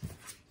this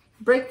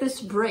break,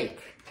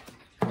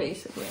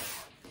 basically.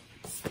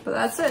 But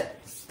that's it.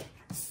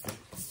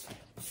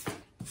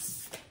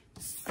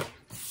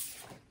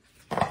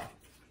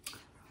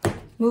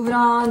 Moving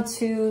on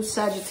to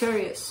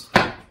Sagittarius.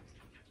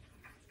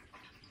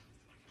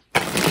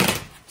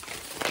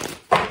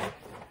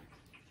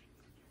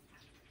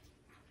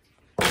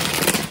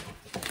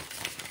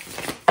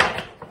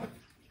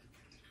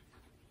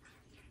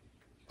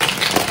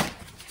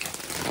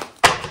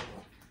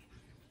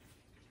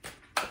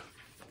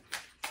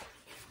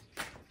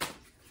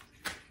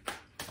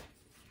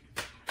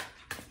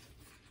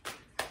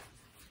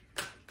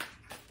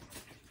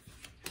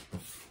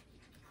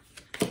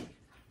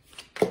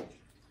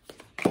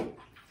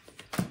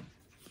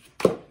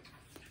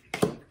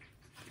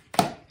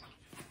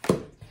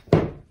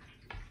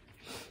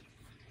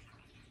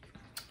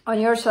 On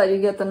your side, you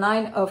get the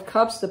Nine of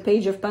Cups, the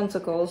Page of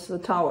Pentacles, the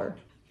Tower.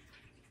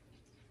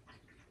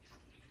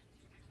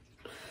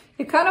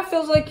 It kind of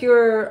feels like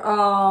you're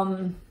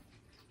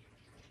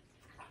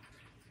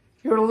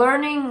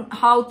learning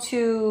how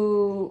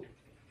to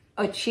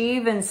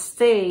achieve and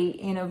stay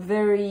in a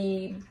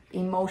very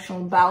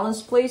emotional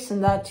balanced place,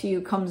 and that to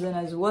you comes in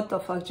as what the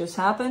fuck just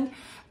happened.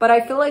 But I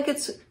feel like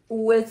it's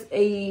with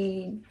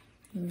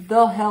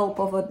the help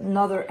of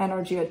another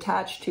energy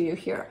attached to you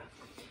here.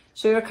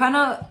 So you're kind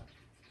of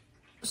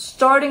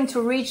starting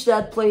to reach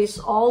that place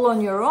all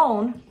on your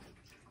own,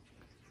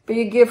 but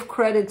you give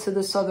credit to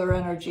this other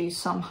energy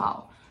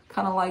somehow.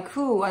 Kind of like,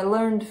 I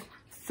learned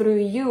through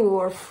you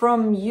or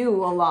from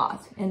you a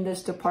lot in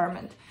this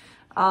department,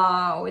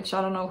 which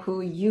I don't know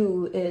who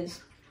you is,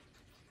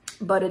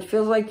 but it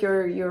feels like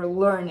you're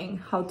learning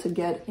how to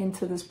get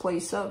into this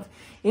place of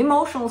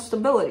emotional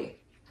stability.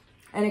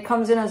 And it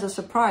comes in as a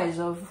surprise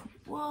of,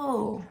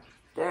 whoa,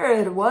 there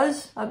it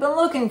was. I've been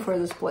looking for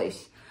this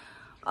place.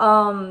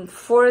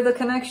 For the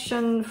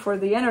connection, for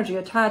the energy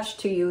attached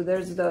to you,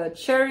 there's the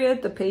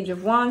Chariot, the Page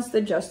of Wands, the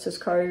Justice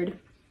card.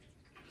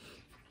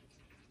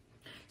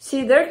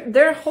 See,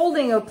 they're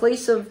holding a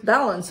place of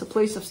balance, a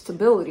place of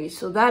stability.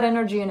 So that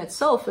energy in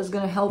itself is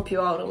going to help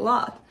you out a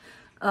lot.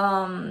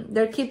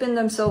 They're keeping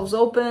themselves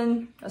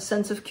open, a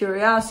sense of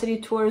curiosity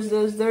towards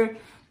this.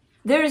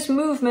 There's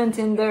movement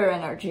in their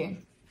energy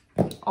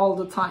all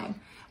the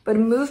time. But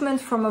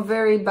movement from a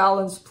very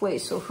balanced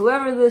place. So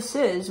whoever this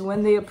is,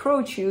 when they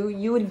approach you,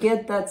 you would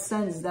get that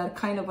sense, that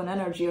kind of an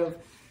energy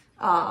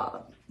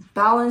of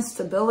balance,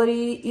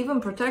 stability,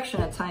 even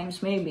protection at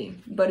times, maybe.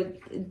 But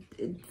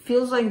it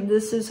feels like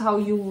this is how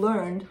you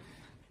learned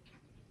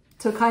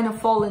to kind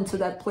of fall into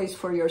that place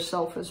for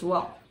yourself as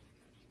well.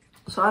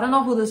 So I don't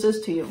know who this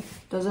is to you.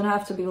 Doesn't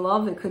have to be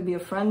love. It could be a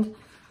friend.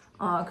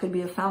 It could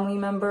be a family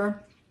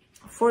member.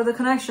 For the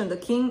connection, the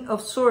King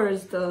of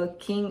Swords, the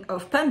King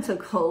of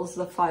Pentacles,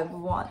 the Five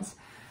of Wands.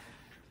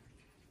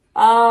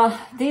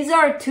 These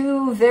are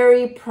two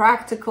very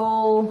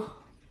practical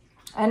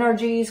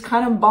energies,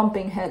 kind of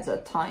bumping heads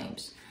at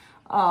times.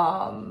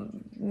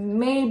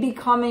 Maybe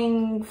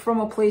coming from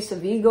a place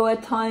of ego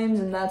at times,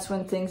 and that's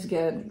when things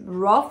get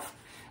rough.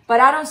 But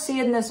I don't see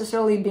it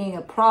necessarily being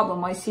a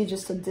problem. I see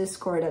just a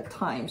discord at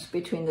times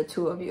between the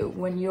two of you.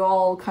 When you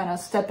all kind of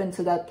step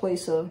into that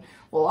place of,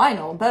 well, I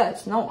know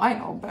best. No, I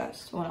know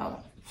best.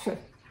 Well,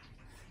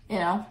 you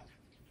know.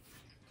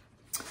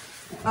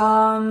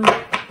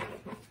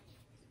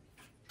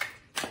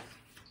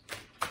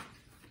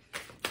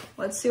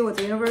 Let's see what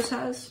the universe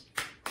has.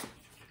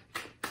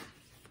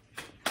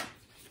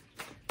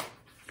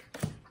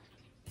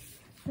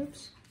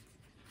 Oops.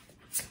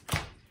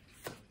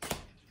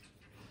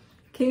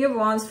 King of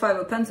Wands, Five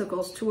of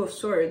Pentacles, Two of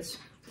Swords.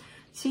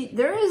 See,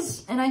 there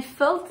is, and I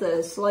felt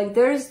this, like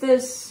there's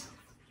this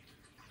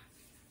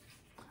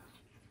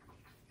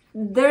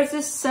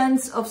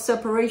sense of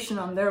separation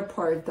on their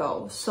part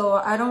though. So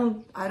I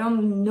don't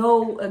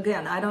know,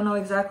 again, I don't know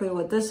exactly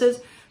what this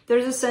is.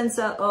 There's a sense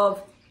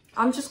of,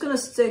 I'm just going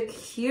to stick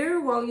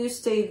here while you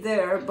stay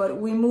there, but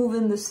we move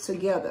in this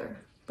together.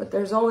 But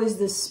there's always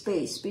this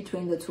space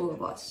between the two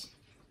of us.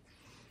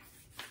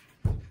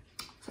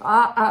 So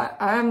I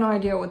have no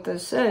idea what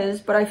this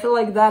is, but I feel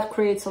like that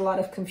creates a lot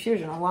of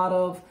confusion, a lot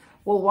of,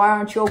 well, why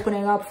aren't you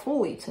opening up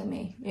fully to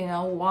me? You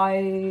know,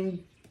 why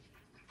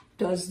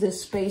does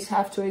this space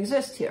have to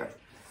exist here?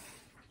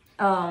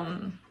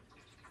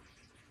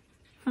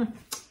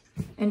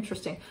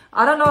 Interesting.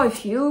 I don't know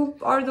if you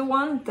are the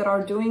one that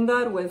are doing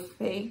that with,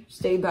 hey,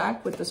 stay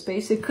back with the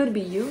space. It could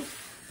be you,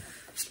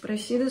 but I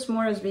see this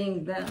more as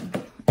being them.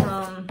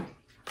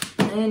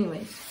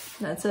 Anyways,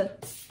 that's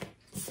it.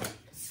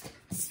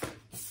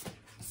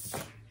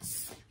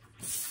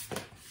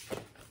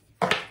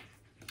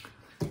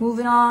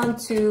 Moving on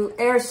to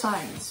air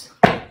signs,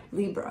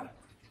 Libra.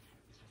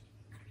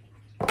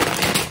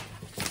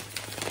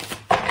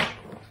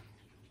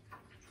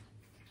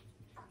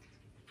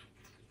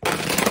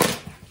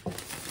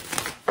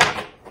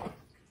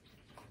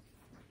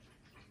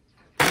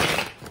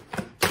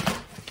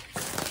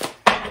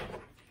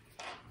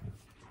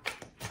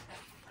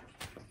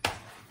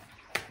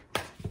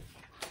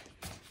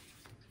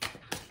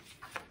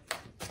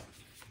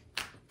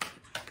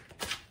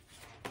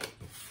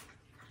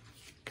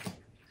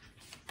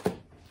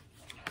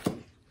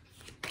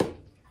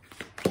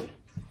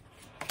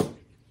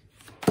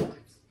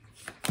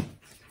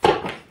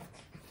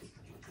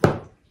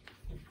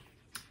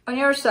 On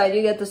your side,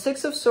 you get the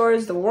Six of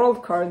Swords, the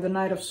World card, the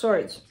Knight of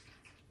Swords.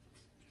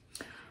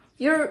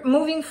 You're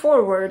moving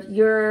forward.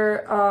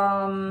 You're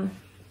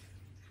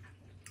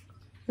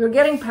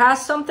getting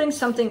past something.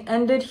 Something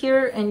ended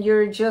here, and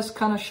you're just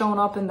kind of showing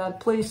up in that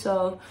place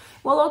of,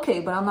 well, okay,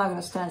 but I'm not going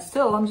to stand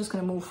still. I'm just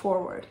going to move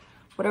forward.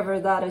 Whatever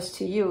that is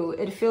to you.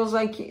 It feels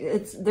like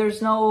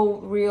there's no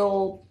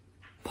real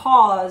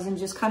pause and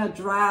just kind of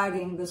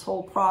dragging this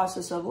whole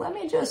process of, let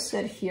me just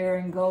sit here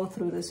and go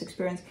through this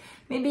experience.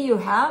 Maybe you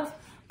have.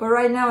 But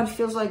right now it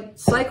feels like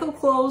cycle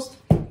closed,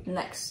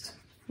 next,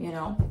 you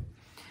know.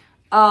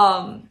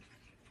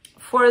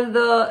 For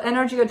the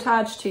energy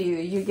attached to you,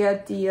 you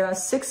get the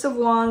Six of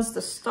Wands,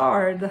 the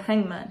Star, the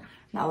Hangman.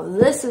 Now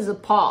this is a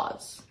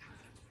pause.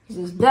 This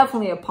is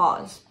definitely a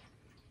pause.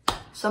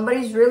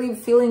 Somebody's really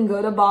feeling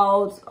good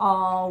about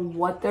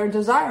what they're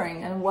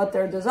desiring, and what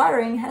they're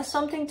desiring has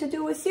something to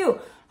do with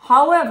you.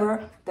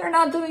 However, they're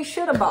not doing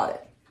shit about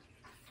it.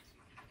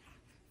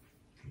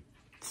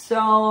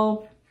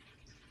 So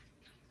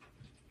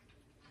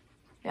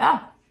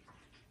yeah,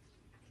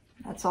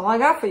 that's all I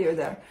got for you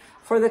there.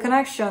 For the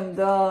connection,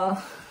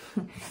 the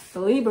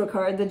Libra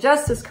card, the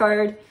Justice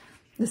card,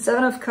 the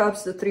Seven of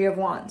Cups, the Three of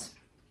Wands.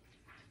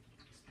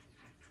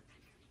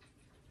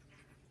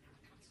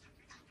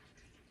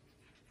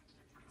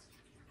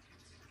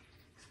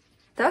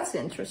 That's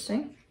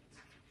interesting.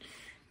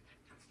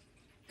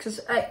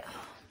 Because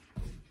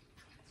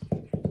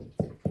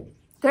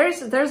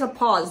there's a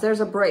pause, there's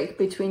a break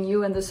between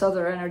you and this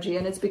other energy,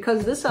 and it's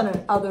because this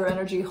other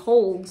energy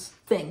holds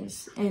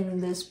things in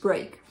this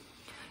break.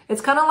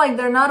 It's kind of like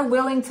they're not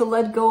willing to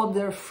let go of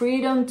their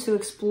freedom to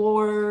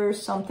explore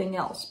something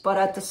else. But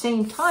at the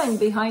same time,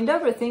 behind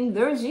everything,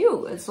 there's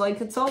you. It's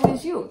like it's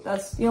always you.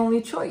 That's the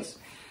only choice.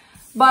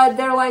 But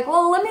they're like,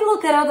 well, let me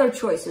look at other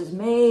choices,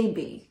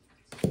 maybe.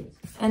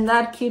 And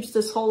that keeps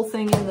this whole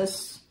thing in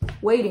this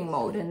waiting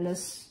mode, in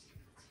this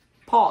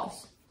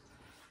pause.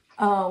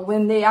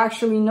 When they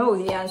actually know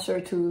the answer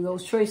to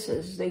those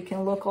choices, they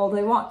can look all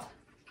they want.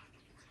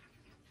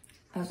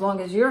 As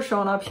long as you're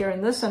showing up here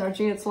in this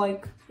energy, it's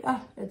like, yeah,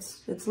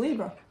 it's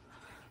Libra.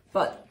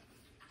 But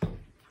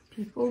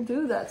people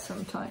do that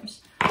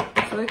sometimes.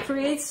 So it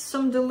creates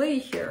some delay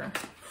here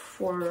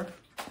for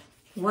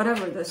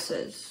whatever this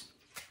is.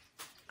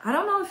 I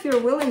don't know if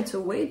you're willing to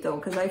wait though,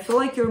 because I feel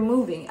like you're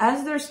moving.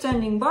 As they're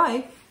standing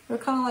by, they're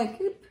kind of like,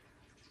 Eep,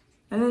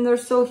 and then they're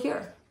still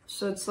here.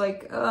 So it's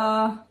like,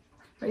 are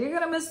you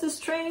gonna miss this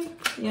train?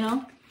 You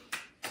know,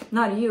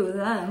 not you,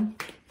 them.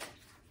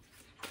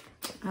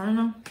 I don't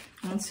know.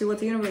 Let's see what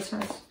the universe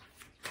has.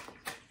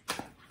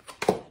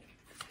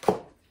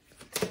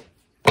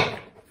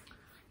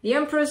 The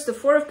Empress, the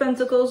Four of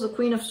Pentacles, the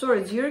Queen of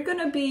Swords. You're going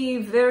to be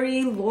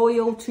very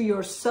loyal to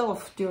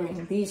yourself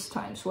during these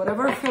times.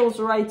 Whatever feels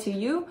right to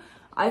you,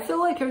 I feel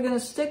like you're going to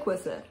stick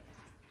with it.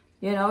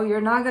 You know,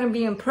 you're not going to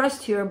be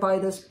impressed here by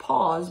this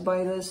pause,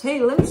 by this,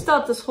 hey, let me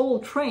stop this whole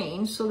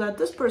train so that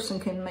this person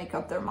can make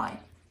up their mind.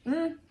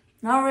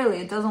 Not really.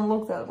 It doesn't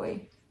look that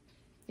way.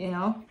 You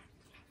know?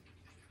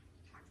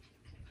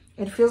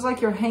 It feels like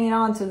you're hanging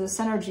on to this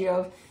energy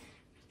of,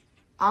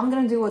 I'm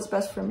going to do what's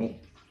best for me.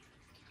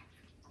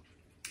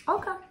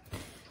 Okay,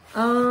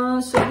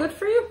 so good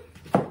for you,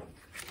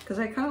 because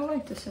I kind of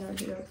like this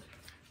energy of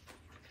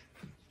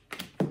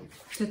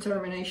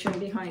determination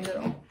behind it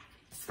all.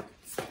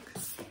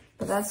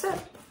 But that's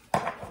it.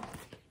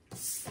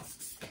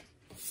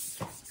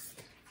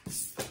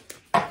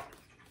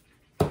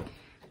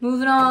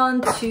 Moving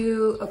on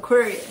to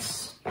Aquarius.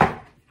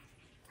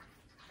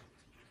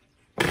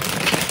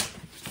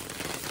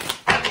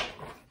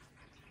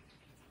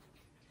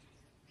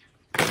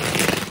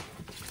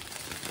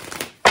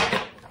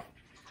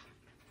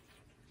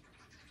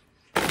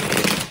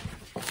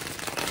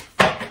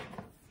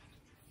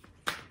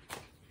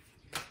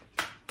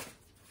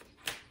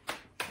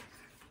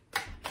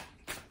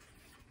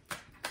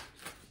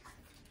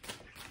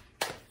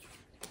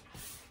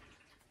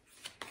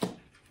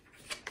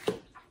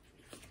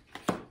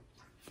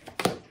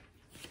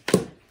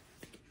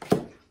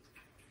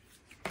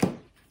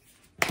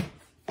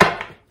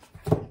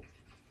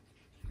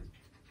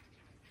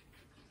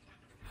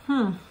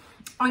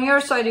 On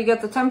your side, you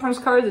get the Temperance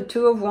card, the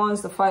Two of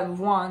Wands, the Five of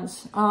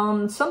Wands.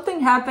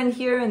 Something happened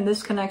here in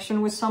this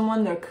connection with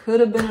someone. There could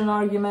have been an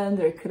argument.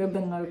 There could have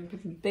been a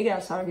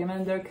big-ass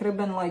argument. There could have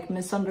been, like,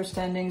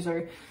 misunderstandings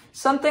or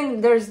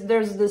something. There's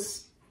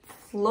this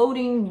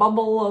floating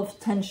bubble of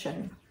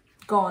tension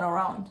going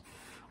around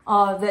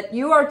that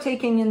you are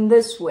taking in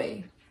this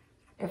way.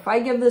 If I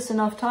give this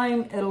enough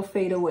time, it'll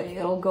fade away.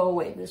 It'll go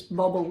away. This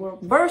bubble will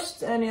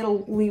burst and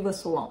it'll leave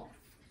us alone.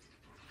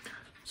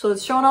 So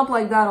it's shown up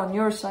like that on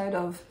your side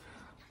of,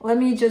 let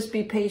me just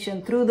be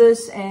patient through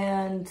this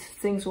and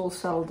things will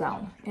settle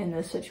down in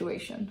this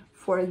situation.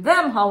 For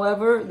them,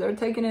 however, they're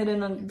taking it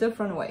in a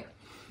different way.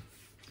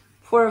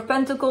 Four of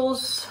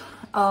Pentacles,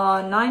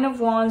 Nine of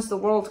Wands, the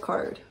World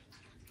card.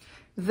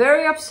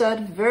 Very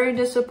upset, very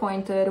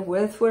disappointed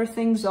with where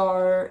things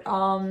are.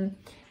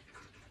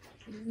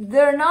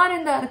 They're not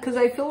in that, because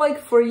I feel like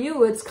for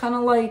you, it's kind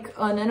of like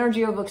an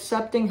energy of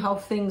accepting how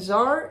things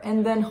are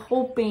and then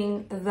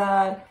hoping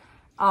that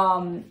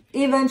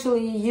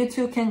eventually you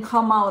two can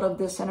come out of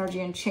this energy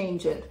and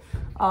change it.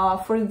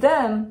 For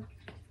them,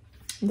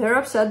 they're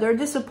upset, they're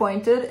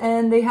disappointed,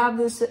 and they have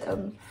this,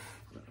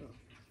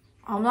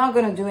 I'm not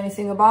going to do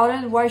anything about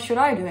it. Why should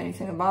I do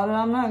anything about it?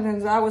 I'm not,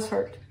 because I was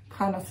hurt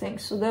kind of thing.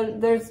 So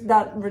there's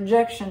that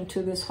rejection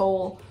to this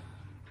whole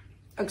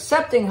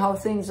accepting how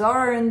things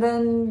are and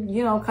then,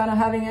 you know, kind of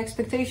having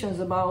expectations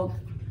about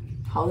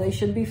how they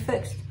should be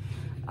fixed.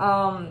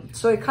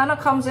 So it kind of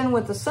comes in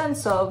with the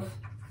sense of,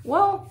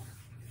 well,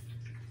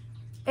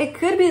 it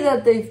could be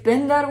that they've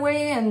been that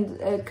way, and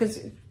because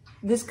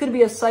this could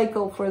be a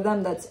cycle for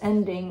them that's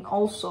ending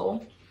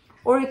also.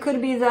 Or it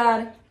could be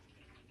that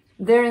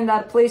they're in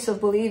that place of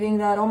believing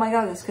that, oh my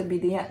God, this could be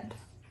the end,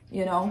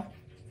 you know?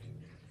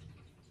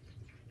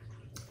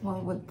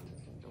 Well,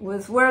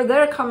 with where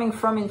they're coming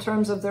from in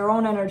terms of their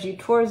own energy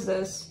towards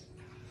this,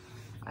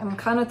 I'm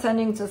kind of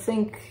tending to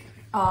think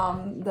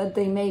that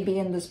they may be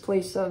in this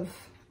place of,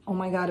 oh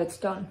my God, it's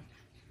done.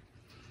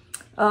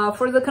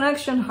 For the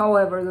connection,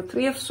 however, the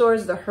Three of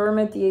Swords, the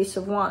Hermit, the Ace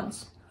of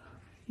Wands.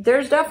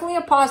 There's definitely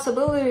a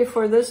possibility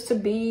for this to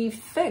be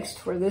fixed,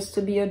 for this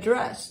to be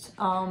addressed.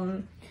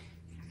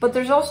 But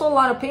there's also a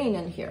lot of pain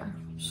in here.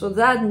 So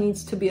that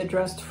needs to be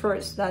addressed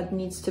first. That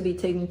needs to be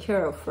taken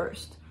care of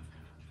first.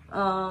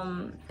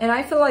 And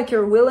I feel like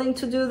you're willing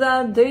to do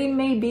that. They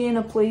may be in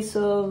a place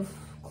of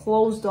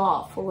closed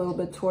off a little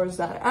bit towards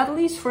that, at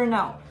least for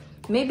now.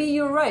 Maybe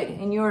you're right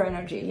in your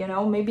energy, you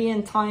know, maybe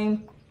in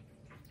time,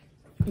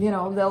 you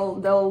know,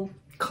 they'll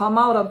come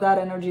out of that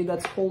energy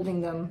that's holding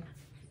them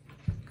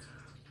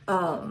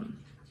a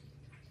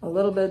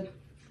little bit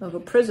of a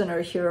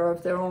prisoner here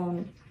of their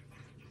own.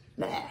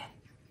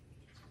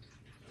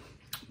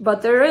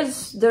 But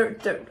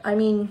I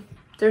mean,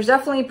 there's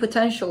definitely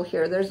potential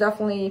here. There's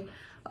definitely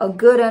a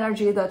good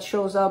energy that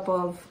shows up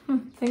of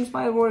things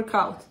might work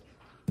out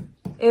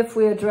if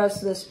we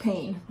address this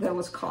pain that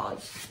was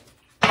caused.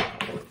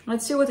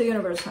 Let's see what the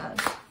universe has.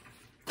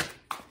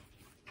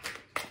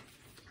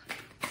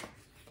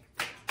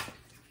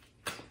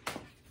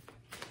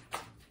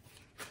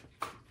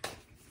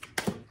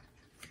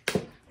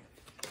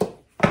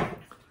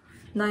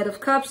 Knight of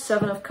Cups,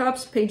 Seven of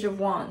Cups, Page of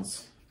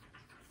Wands.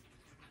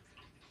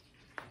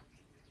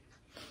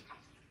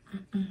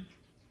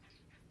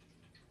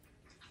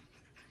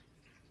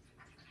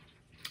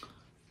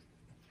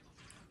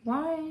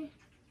 Why?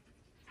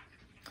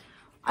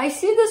 I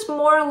see this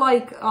more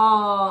like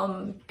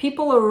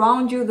people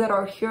around you that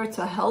are here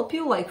to help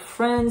you, like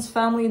friends,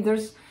 family.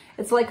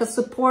 It's like a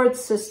support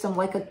system,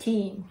 like a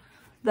team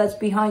that's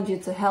behind you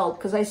to help.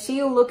 Because I see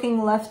you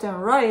looking left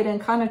and right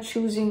and kind of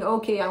choosing,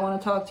 okay, I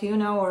want to talk to you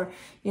now, or,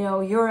 you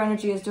know, your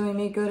energy is doing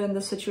me good in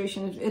this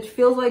situation. It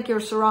feels like you're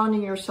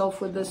surrounding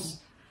yourself with this,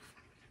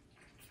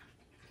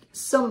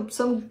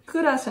 some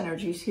good ass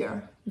energies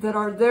here that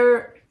are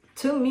there.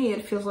 To me,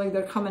 it feels like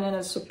they're coming in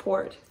as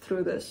support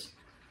through this.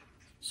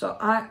 So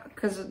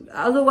because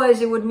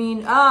otherwise it would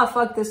mean,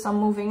 fuck this, I'm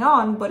moving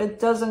on, but it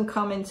doesn't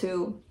come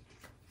into,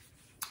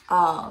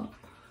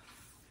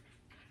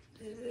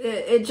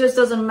 it just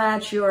doesn't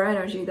match your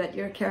energy that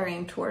you're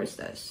carrying towards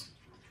this,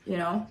 you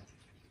know?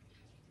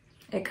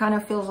 It kind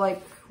of feels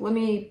like, let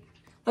me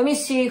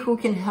see who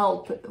can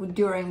help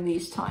during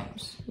these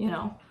times, you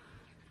know?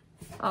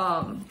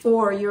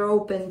 Or you're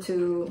open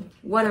to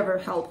whatever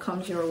help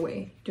comes your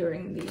way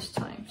during these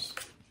times.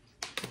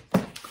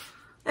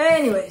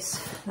 Anyways,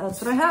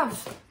 that's what I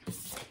have.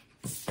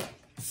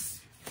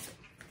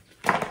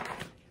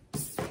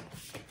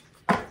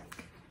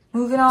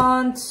 Moving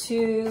on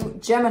to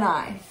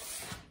Gemini.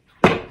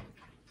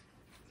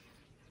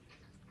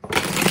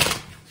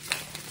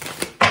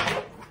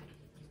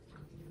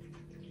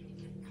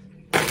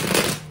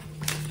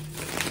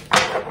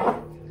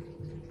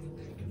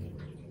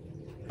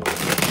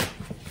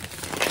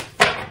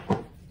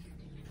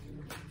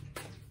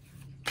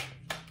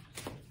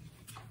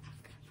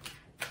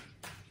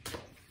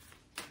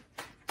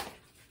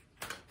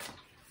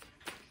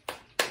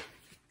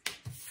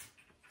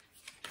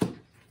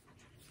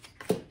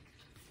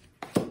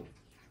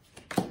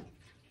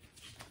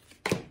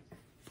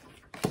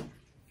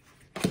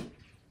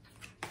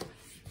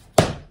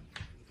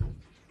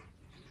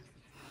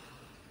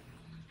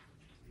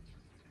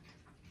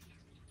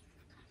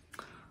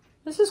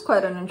 This is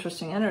quite an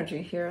interesting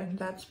energy here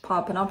that's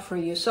popping up for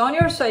you. So on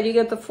your side, you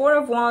get the Four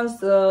of Wands,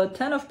 the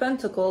Ten of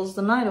Pentacles,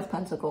 the Knight of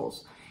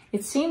Pentacles.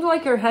 It seems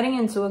like you're heading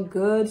into a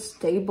good,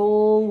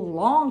 stable,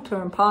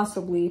 long-term,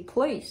 possibly,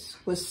 place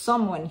with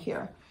someone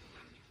here.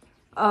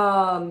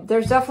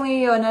 There's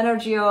definitely an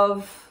energy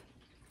of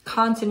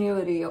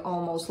continuity,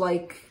 almost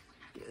like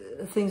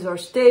things are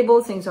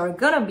stable, things are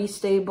gonna be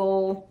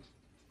stable.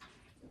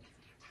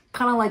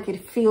 Kind of like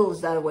it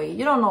feels that way.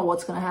 You don't know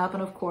what's going to happen,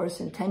 of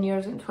course, in 10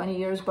 years, in 20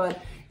 years, but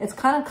it's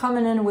kind of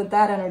coming in with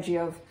that energy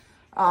of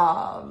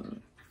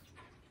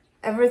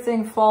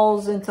everything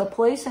falls into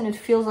place and it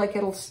feels like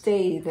it'll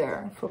stay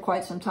there for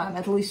quite some time,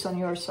 at least on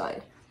your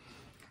side.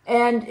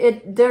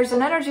 And there's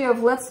an energy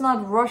of let's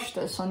not rush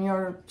this on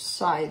your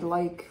side.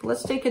 Like,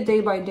 let's take it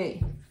day by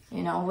day.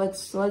 You know,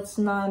 let's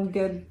not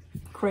get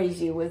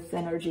crazy with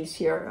energies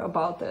here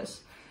about this.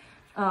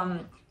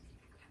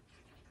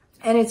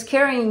 And it's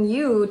carrying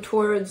you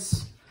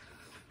towards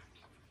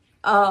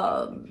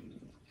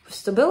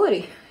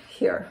stability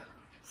here.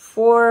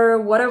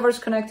 For whatever's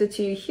connected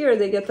to you here,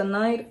 they get the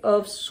Knight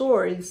of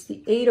Swords,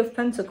 the Eight of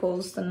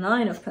Pentacles, the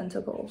Nine of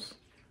Pentacles.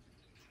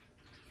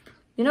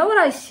 You know what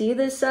I see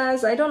this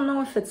as? I don't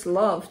know if it's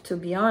love, to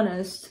be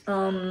honest.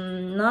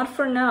 Not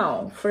for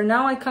now. For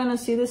now, I kind of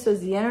see this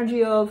as the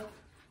energy of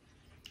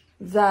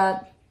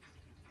that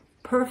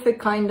perfect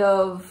kind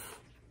of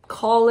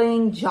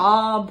calling,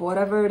 job,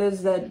 whatever it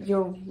is that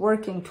you're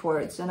working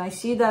towards. And I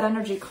see that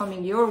energy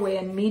coming your way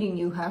and meeting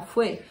you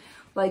halfway.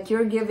 Like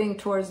you're giving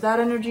towards that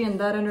energy and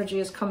that energy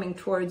is coming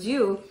towards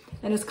you.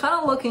 And it's kind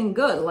of looking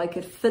good, like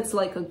it fits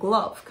like a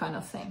glove kind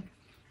of thing.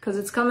 Because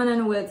it's coming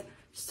in with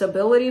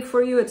stability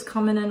for you. It's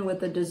coming in with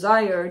the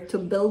desire to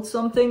build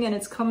something. And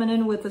it's coming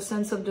in with a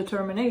sense of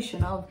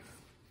determination of,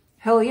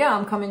 hell yeah,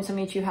 I'm coming to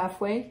meet you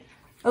halfway.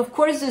 Of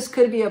course, this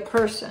could be a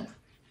person.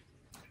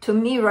 To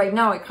me right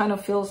now, it kind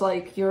of feels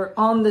like you're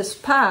on this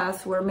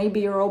path where maybe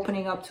you're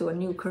opening up to a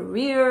new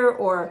career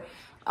or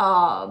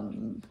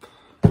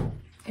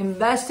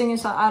investing in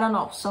something, I don't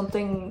know,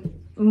 something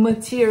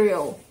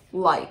material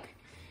like.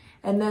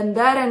 And then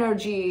that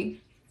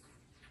energy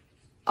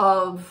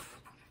of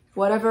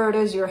whatever it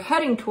is you're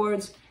heading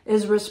towards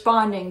is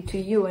responding to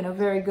you in a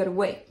very good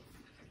way.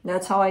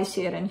 That's how I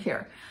see it in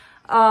here.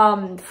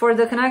 For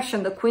the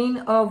connection, the Queen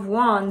of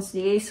Wands,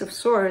 the Ace of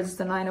Swords,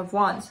 the Nine of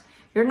Wands.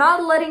 You're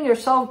not letting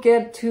yourself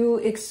get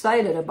too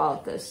excited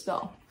about this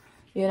though.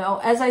 You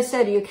know, as I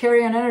said, you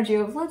carry an energy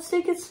of let's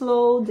take it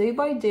slow, day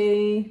by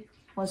day,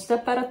 one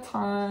step at a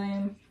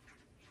time.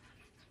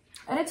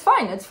 And it's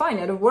fine, it's fine.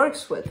 It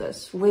works with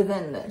this,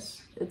 within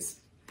this. It's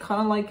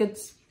kind of like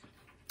it's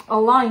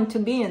aligned to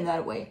be in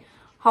that way.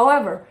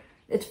 However,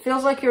 it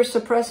feels like you're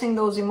suppressing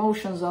those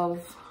emotions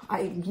of,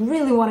 I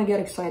really want to get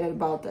excited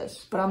about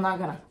this, but I'm not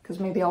gonna, because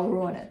maybe I'll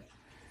ruin it.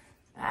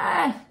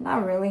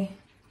 Not really.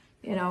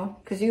 You know,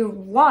 because you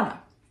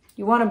wanna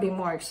be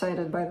more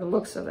excited by the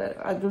looks of it.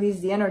 At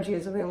least the energy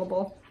is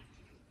available.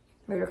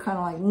 Where you're kind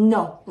of like,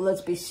 no,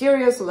 let's be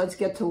serious. Let's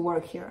get to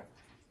work here.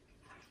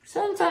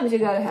 Sometimes you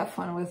gotta have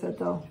fun with it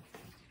though.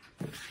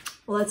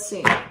 Let's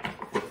see.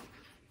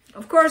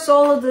 Of course,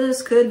 all of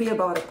this could be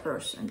about a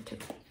person too.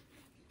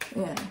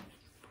 Yeah.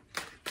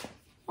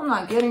 I'm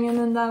not getting it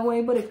in that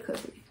way, but it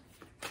could be.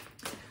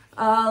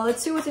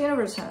 Let's see what the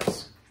universe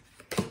has.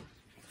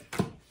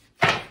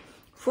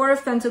 Four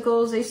of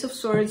Pentacles, Ace of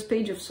Swords,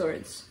 Page of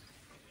Swords.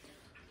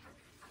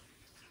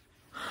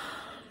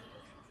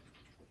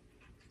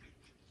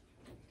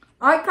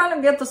 I kind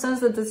of get the sense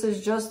that this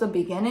is just the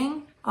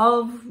beginning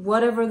of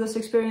whatever this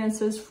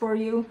experience is for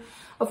you.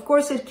 Of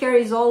course, it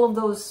carries all of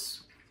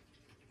those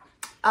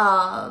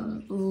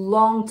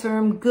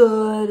long-term,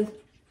 good,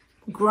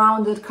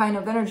 grounded kind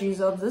of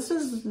energies of this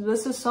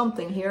is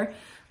something here.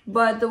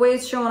 But the way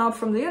it's showing up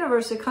from the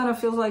universe, it kind of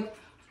feels like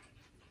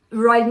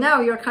right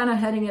now you're kind of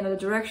heading in a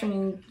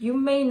direction you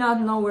may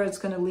not know where it's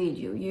going to lead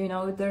you. You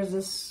know, there's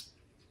this,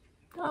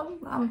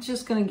 I'm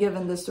just going to give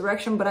in this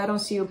direction, but I don't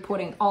see you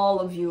putting all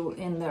of you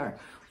in there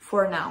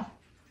for now.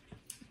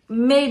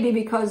 Maybe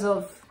because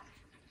of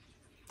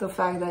the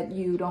fact that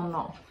you don't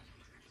know,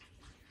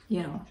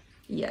 you know,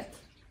 yet.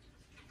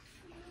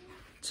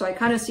 So I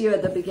kind of see you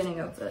at the beginning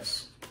of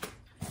this.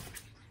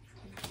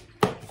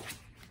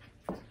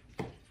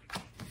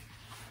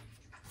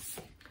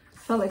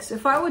 Felix,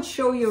 if I would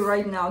show you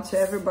right now to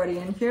everybody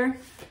in here,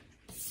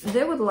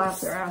 they would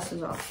laugh their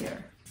asses off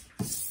here.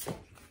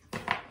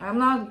 I'm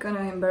not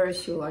gonna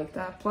embarrass you like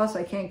that. Plus,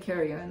 I can't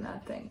carry you in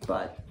that thing.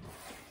 But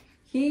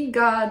he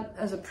got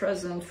as a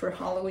present for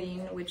Halloween,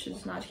 which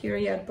is not here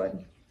yet, but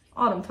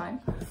autumn time,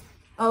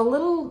 a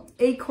little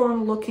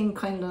acorn-looking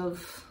kind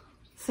of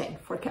thing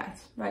for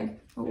cats, right?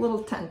 A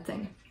little tent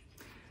thing.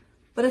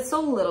 But it's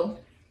so little,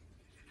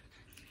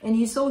 and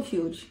he's so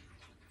huge,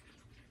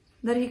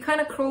 that he kind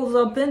of crawls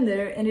up in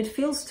there, and it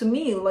feels to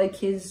me like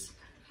he's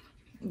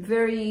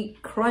very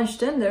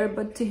crunched in there,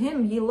 but to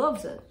him, he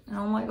loves it. And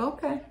I'm like,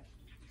 okay.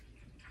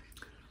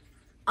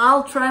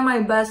 I'll try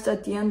my best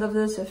at the end of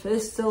this, if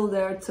it's still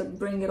there, to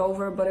bring it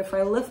over, but if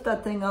I lift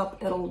that thing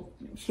up,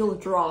 he'll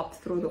drop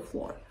through the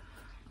floor.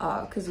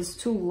 Because it's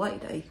too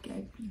light.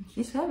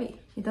 He's heavy.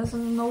 He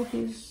doesn't know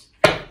he's,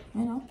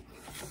 you know.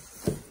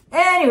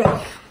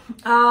 Anyway,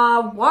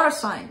 water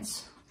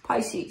signs,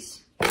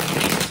 Pisces.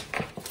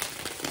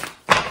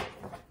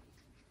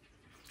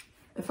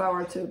 If I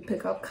were to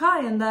pick up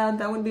Kai and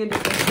that would be a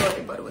different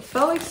story. But with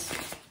Felix,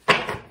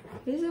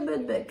 he's a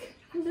bit big.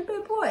 He's a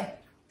big boy.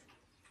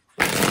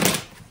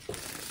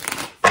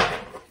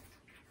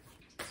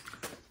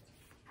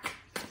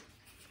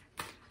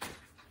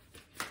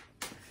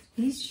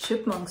 These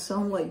chipmunks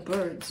sound like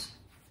birds.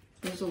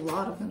 There's a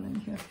lot of them in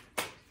here.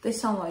 They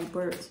sound like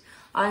birds.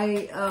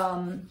 I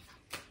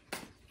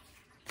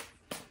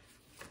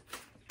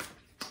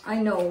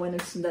know when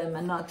it's them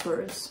and not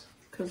birds,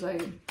 because I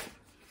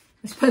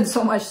spent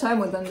so much time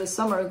with them this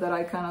summer that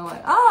I kind of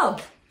like, oh,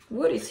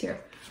 Woody's here.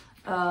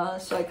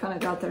 So I kind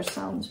of got their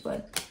sounds,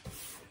 but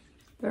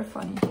they're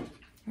funny.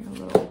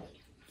 They're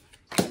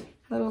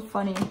little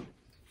funny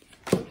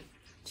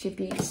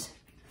chippies.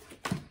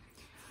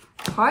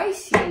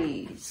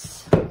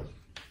 Pisces.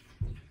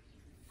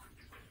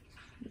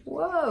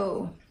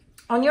 Whoa.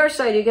 On your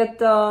side, you get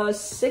the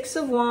Six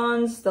of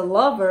Wands, the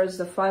Lovers,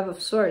 the Five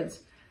of Swords.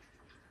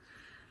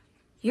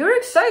 You're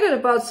excited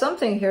about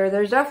something here.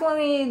 There's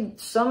definitely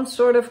some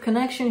sort of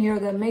connection here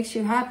that makes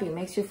you happy,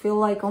 makes you feel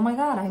like, oh my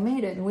God, I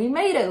made it. We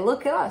made it.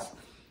 Look at us.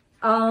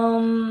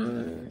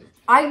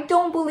 I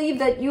don't believe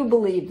that you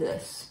believe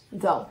this,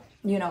 though,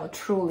 you know,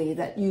 truly,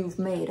 that you've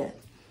made it.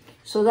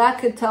 So that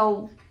could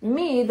tell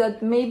me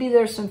that maybe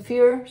there's some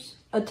fears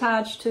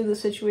attached to the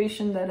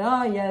situation that,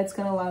 oh yeah, it's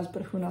going to last,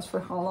 but who knows for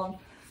how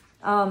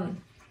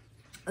long.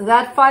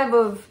 That Five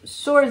of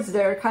Swords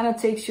there kind of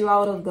takes you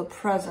out of the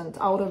present,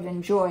 out of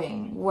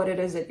enjoying what it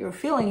is that you're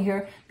feeling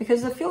here,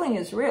 because the feeling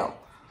is real.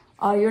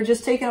 You're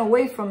just taken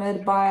away from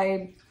it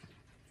by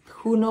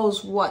who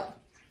knows what.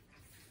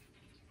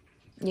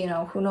 You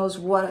know, who knows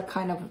what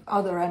kind of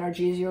other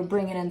energies you're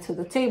bringing into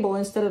the table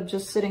instead of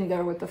just sitting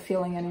there with the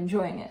feeling and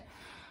enjoying it.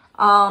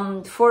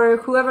 For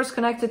whoever's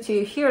connected to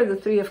you here, the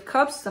Three of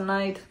Cups, the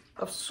Knight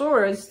of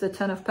Swords, the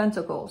Ten of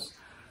Pentacles.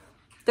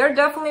 They're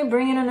definitely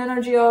bringing an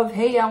energy of,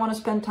 hey, I want to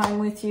spend time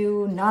with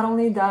you. Not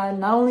only that,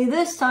 not only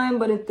this time,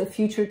 but at the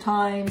future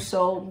time.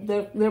 So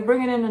they're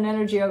bringing in an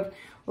energy of,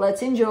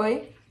 let's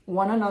enjoy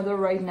one another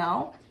right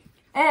now.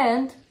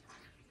 And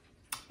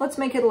let's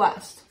make it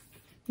last.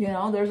 You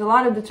know, there's a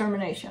lot of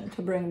determination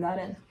to bring that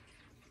in.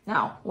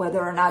 Now,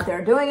 whether or not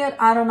they're doing it,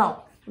 I don't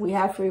know. We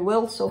have free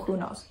will, so who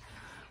knows.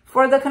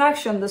 For the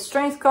connection, the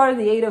Strength card,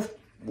 the Eight of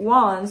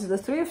Wands, the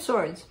Three of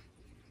Swords.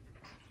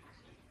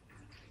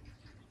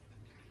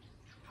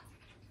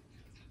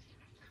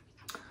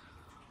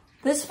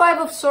 This Five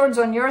of Swords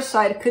on your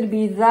side could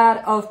be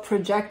that of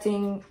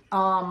projecting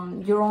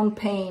your own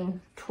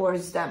pain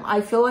towards them.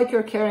 I feel like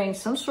you're carrying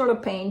some sort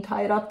of pain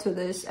tied up to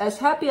this. As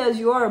happy as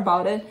you are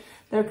about it,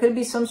 there could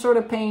be some sort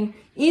of pain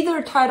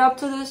either tied up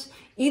to this,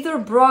 either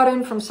brought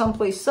in from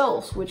someplace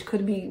else, which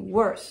could be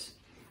worse.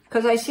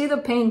 Because I see the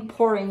pain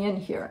pouring in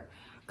here.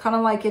 kind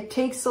of like it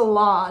takes a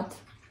lot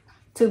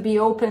to be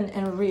open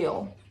and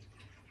real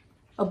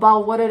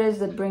about what it is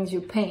that brings you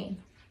pain,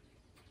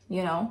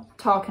 you know,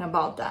 talking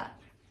about that.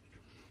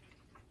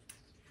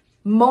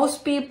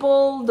 Most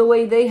people, the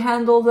way they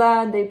handle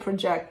that, they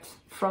project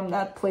from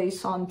that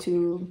place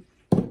onto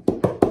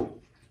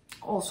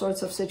all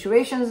sorts of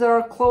situations that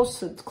are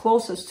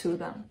closest to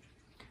them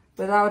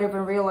without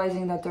even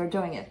realizing that they're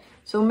doing it.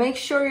 So make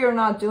sure you're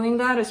not doing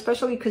that,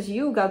 especially because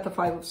you got the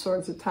Five of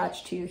Swords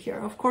attached to you here.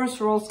 Of course,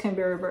 roles can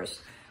be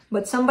reversed,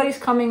 but somebody's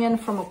coming in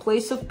from a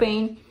place of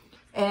pain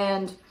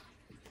and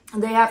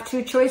they have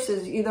two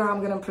choices. Either I'm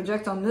going to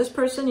project on this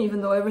person,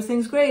 even though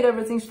everything's great,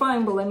 everything's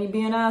fine, but let me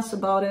be an ass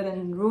about it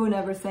and ruin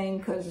everything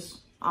because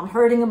I'm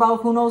hurting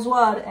about who knows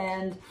what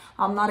and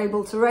I'm not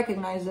able to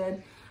recognize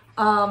it.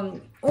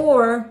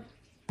 Or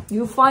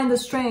you find the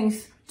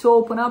strength to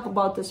open up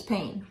about this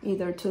pain,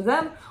 either to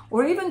them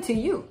or even to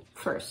you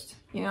first,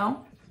 you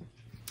know?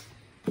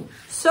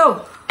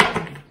 So,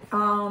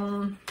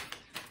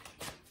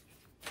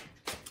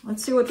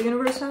 let's see what the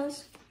universe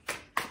has.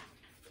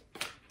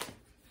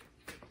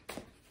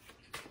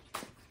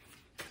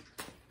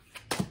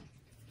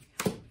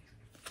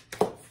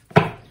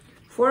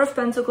 Four of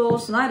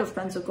Pentacles, Knight of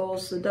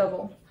Pentacles, the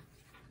Devil.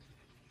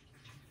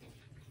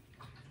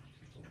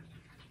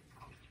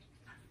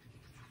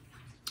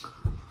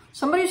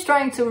 Somebody's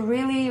trying to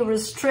really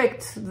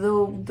restrict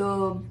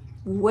the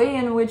way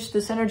in which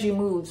this energy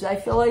moves. I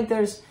feel like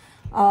there's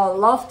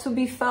love to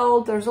be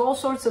felt. There's all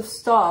sorts of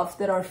stuff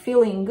that are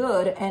feeling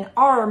good and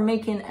are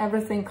making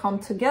everything come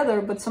together,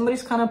 but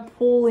somebody's kind of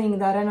pulling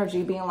that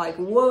energy, being like,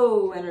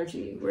 whoa,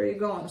 energy, where are you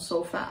going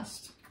so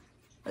fast?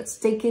 Let's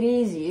take it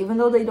easy, even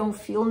though they don't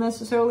feel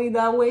necessarily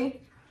that way.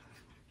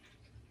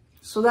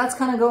 So that's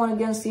kind of going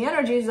against the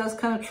energies. That's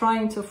kind of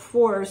trying to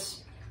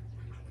force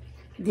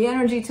the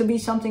energy to be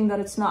something that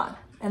it's not.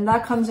 And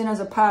that comes in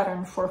as a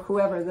pattern for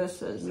whoever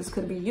this is. This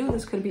could be you,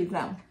 this could be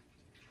them.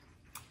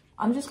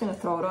 I'm just going to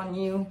throw it on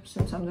you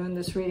since I'm doing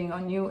this reading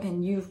on you,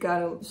 and you've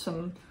got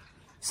some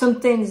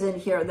things in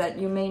here that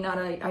you may not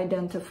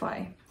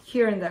identify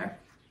here and there.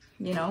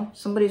 You know,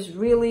 somebody's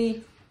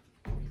really,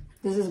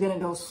 this is going to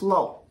go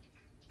slow.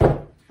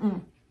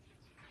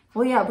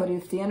 Well, yeah, but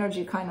if the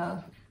energy kind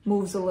of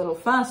moves a little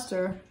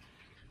faster,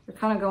 you're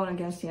kind of going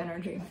against the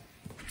energy.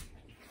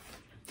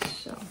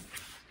 So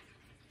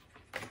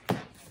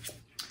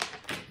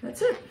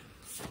that's it.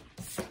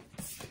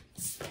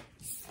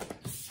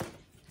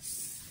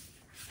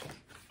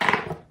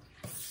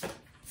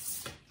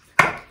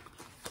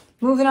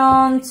 Moving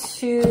on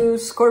to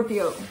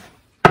Scorpio.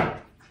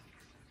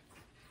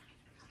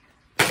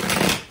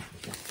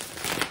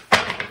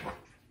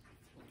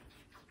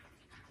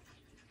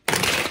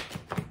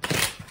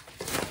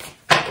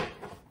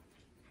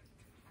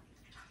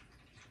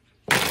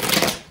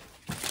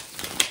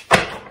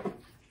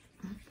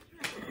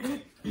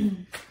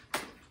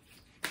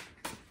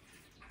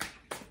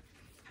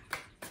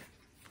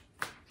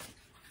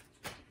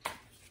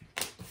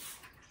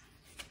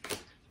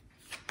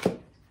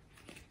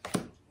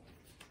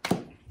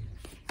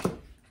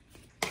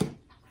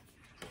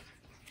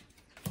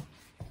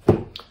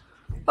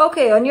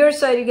 Okay, on your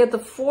side, you get the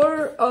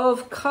Four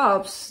of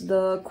Cups,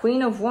 the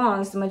Queen of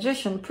Wands, the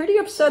Magician. Pretty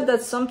upset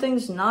that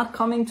something's not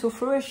coming to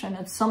fruition.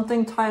 It's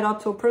something tied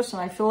up to a person.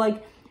 I feel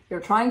like you're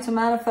trying to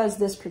manifest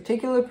this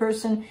particular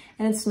person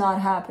and it's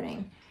not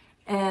happening.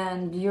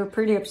 And you're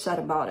pretty upset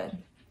about it.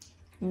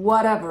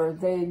 Whatever,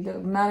 they're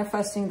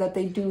manifesting that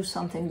they do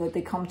something, that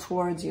they come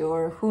towards you,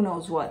 or who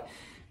knows what.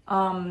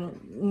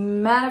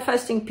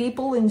 Manifesting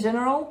people in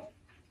general,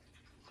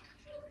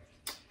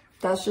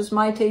 that's just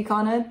my take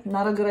on it.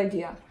 Not a good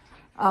idea.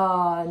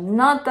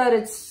 Not that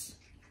it's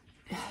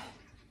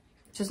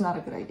just not a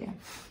good idea.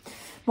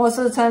 Most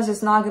of the times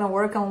it's not going to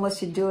work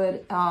unless you do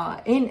it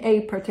in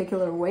a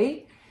particular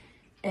way.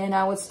 And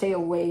I would stay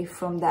away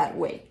from that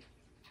way.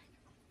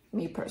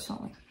 Me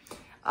personally.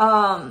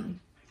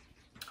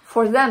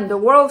 For them, the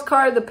World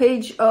card, the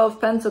Page of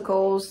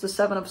Pentacles, the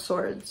Seven of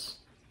Swords.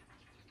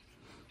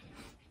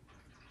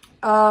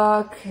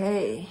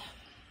 Okay.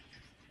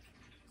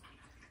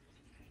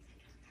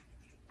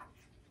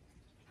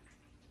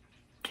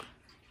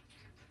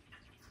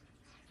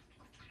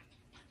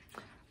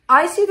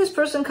 I see this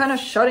person kind of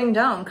shutting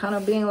down, kind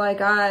of being like,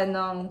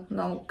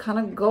 no, kind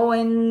of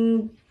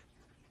going.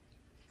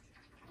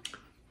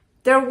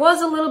 There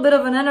was a little bit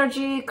of an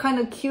energy, kind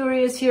of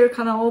curious here,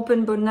 kind of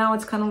open, but now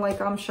it's kind of like,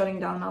 I'm shutting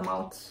down, I'm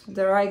out.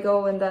 There I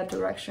go in that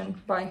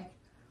direction. Bye.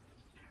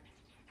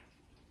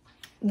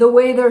 The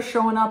way they're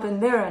showing up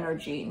in their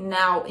energy.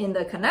 Now, in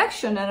the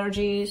connection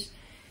energies,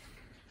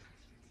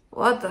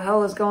 what the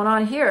hell is going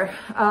on here?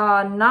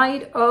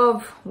 Knight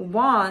of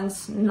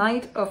Wands,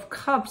 Knight of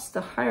Cups,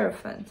 the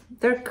Hierophant.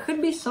 There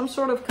could be some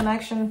sort of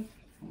connection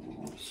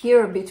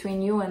here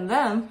between you and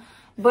them,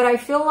 but I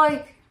feel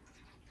like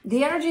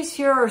the energies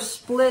here are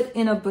split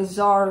in a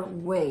bizarre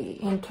way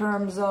in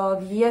terms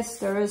of, yes,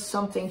 there is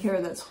something here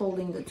that's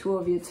holding the two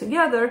of you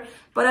together,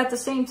 but at the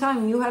same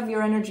time, you have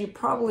your energy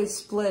probably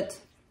split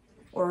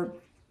or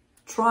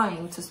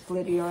trying to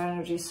split your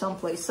energy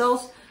someplace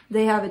else,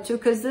 they have it too.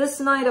 Because this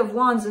Knight of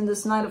Wands and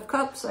this Knight of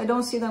Cups, I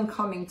don't see them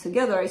coming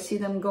together. I see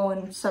them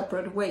going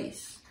separate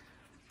ways.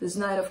 This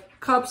Knight of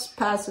Cups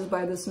passes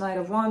by this Knight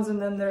of Wands,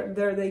 and then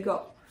there they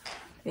go.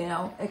 You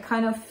know, it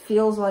kind of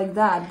feels like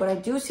that. But I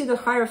do see the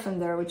Hierophant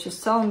there, which is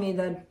telling me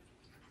that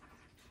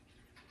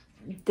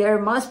there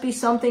must be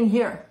something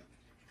here.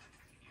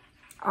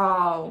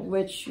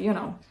 Which, you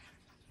know,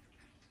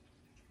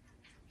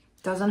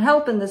 doesn't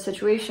help in this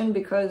situation,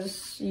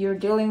 because you're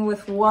dealing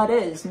with what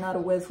is,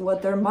 not with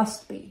what there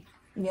must be,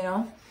 you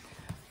know?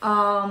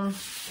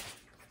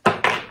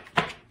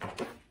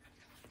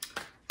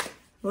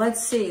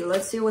 Let's see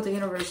what the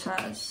universe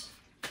has.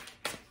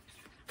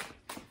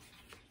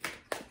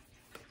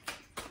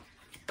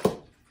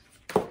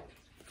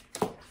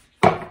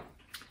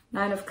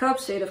 Nine of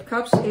Cups, Eight of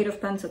Cups, Eight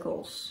of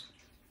Pentacles.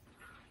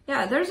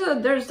 Yeah,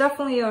 there's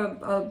definitely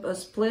a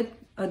split,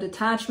 a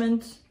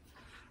detachment,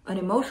 an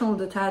emotional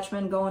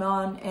detachment going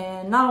on.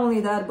 And not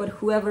only that, but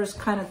whoever's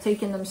kind of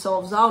taking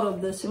themselves out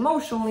of this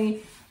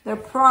emotionally, they're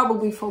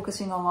probably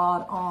focusing a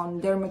lot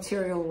on their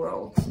material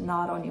world,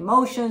 not on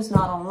emotions,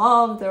 not on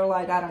love. They're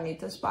like, I don't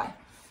need this, bye.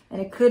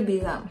 And it could be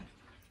them,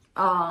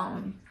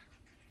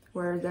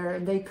 where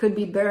they could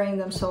be burying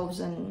themselves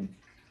in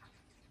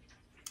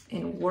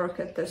work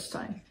at this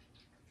time.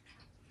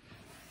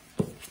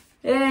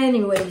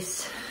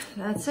 Anyways,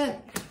 that's it.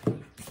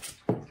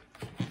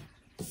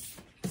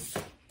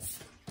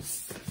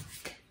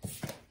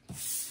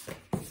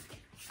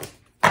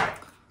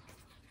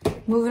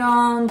 Moving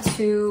on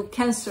to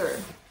Cancer.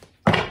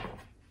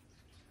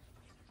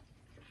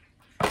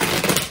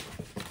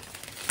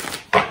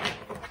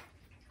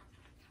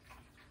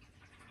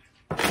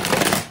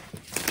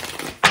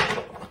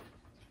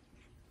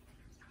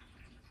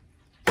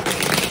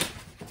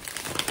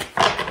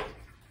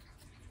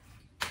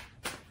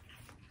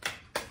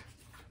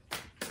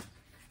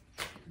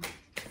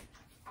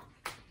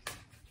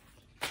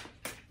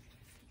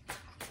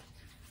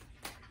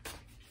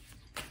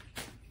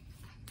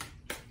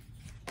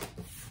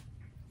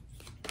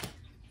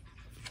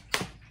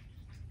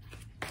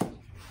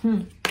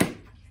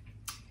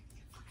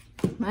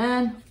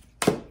 Man,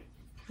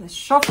 the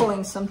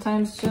shuffling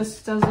sometimes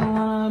just doesn't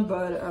wanna,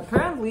 but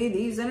apparently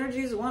these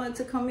energies wanted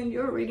to come in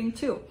your reading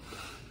too.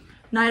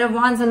 Knight of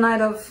Wands and Knight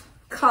of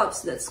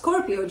Cups that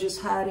Scorpio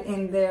just had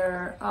in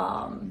their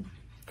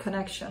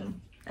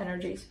connection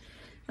energies.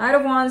 Knight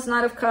of Wands,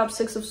 Knight of Cups,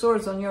 Six of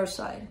Swords on your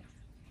side.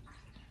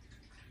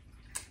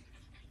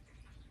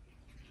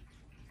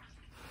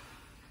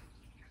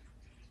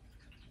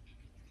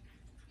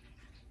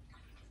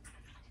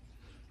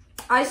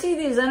 I see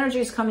these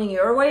energies coming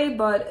your way,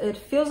 but it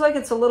feels like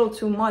it's a little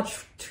too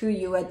much to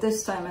you at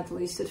this time, at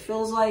least. It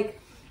feels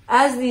like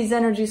as these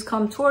energies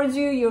come towards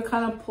you, you're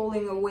kind of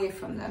pulling away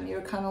from them.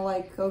 You're kind of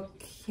like,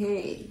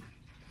 okay,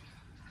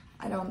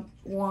 I don't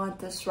want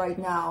this right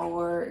now,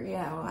 or, you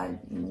know,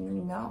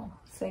 no,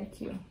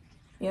 thank you.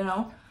 You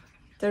know,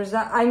 there's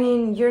that. I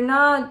mean, you're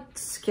not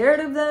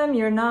scared of them.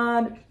 You're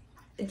not,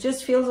 it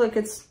just feels like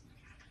it's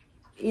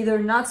either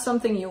not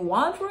something you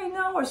want right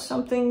now or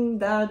something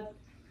that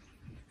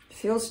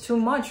feels too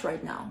much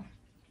right now.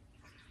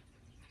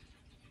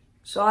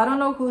 So I don't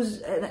know who's,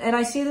 and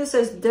I see this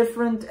as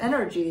different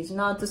energies,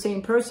 not the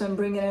same person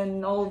bringing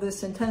in all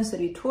this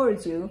intensity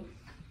towards you.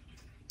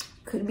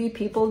 Could be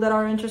people that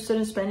are interested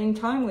in spending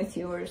time with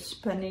you or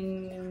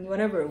spending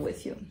whatever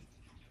with you.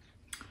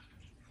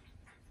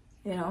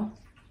 You know,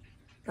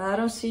 but I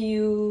don't see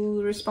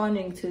you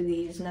responding to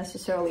these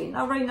necessarily,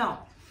 not right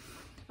now.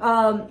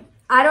 I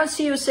don't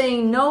see you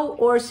saying no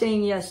or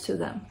saying yes to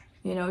them.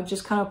 You know,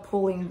 just kind of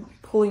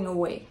pulling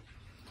away.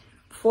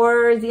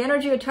 For the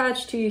energy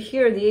attached to you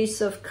here, the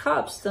Ace of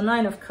Cups, the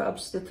Nine of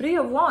Cups, the Three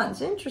of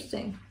Wands,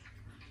 interesting.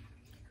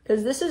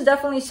 Because this is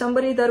definitely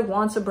somebody that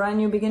wants a brand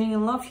new beginning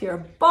in love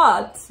here,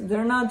 but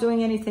they're not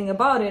doing anything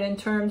about it in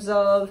terms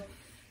of,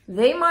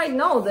 they might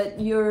know that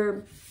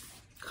you're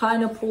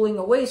kind of pulling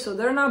away, so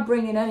they're not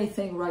bringing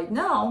anything right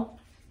now.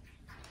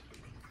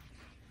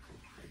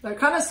 They're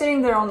kind of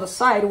sitting there on the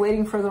side,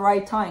 waiting for the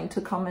right time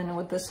to come in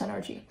with this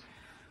energy.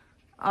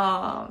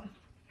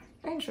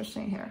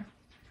 Interesting here.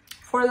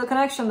 For the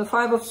connection, the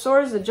Five of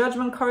Swords, the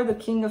Judgment card, the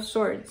King of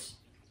Swords.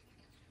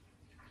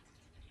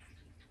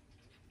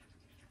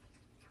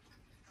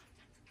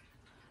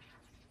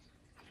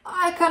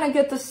 I kind of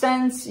get the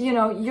sense, you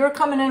know, you're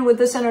coming in with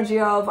this energy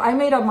of, I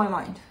made up my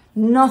mind.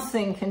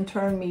 Nothing can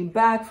turn me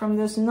back from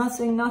this.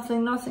 Nothing.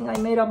 I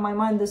made up my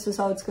mind. This is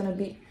how it's going to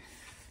be.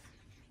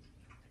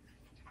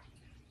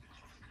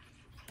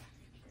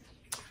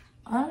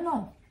 I don't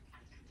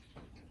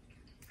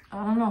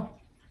know.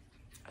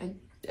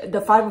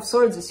 The Five of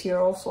Swords is here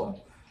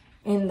also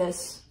in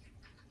this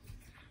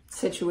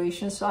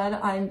situation. So I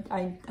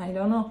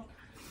don't know.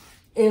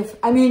 If,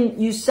 I mean,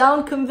 you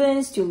sound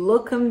convinced, you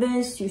look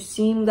convinced, you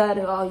seem that,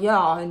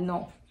 yeah,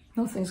 no,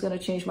 nothing's going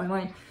to change my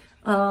mind.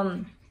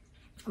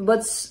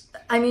 But,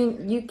 I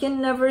mean, you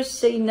can never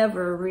say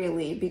never,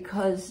 really,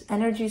 because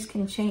energies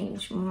can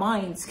change,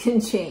 minds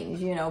can change,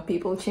 you know,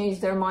 people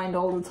change their mind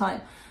all the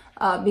time.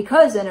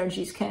 because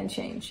energies can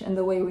change and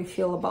the way we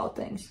feel about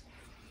things.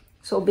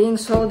 So being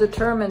so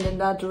determined in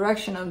that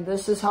direction of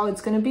this is how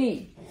it's going to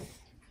be,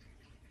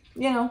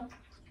 you know,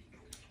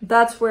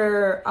 that's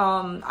where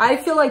I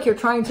feel like you're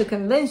trying to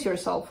convince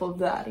yourself of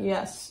that.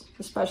 Yes,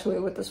 especially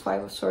with this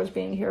Five of Swords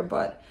being here,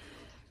 but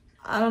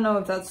I don't know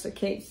if that's the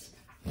case.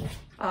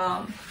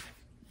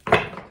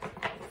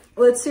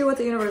 Let's see what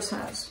the universe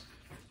has.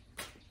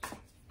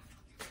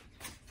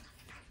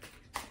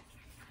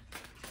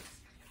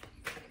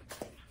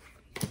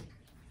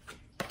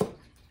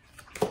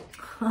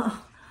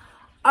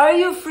 Are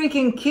you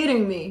freaking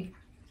kidding me?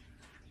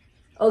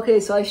 Okay,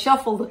 so I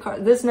shuffled the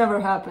card. This never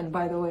happened,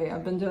 by the way.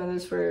 I've been doing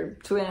this for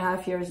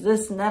 2.5 years.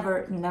 This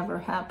never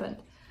happened.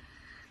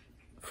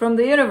 From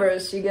the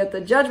universe, you get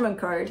the Judgment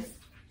card.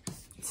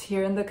 It's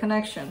here in the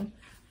connection.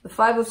 The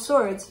Five of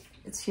Swords,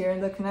 it's here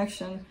in the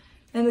connection.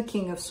 And the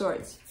King of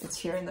Swords, it's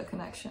here in the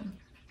connection.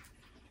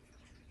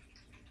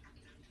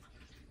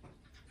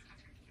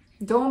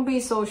 Don't be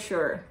so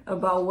sure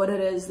about what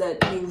it is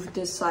that you've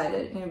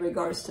decided in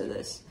regards to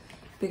this.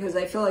 Because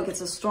I feel like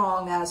it's a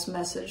strong-ass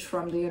message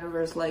from the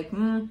universe, like,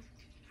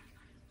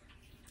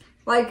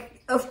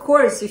 Like, of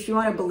course, if you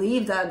want to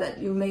believe that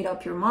you made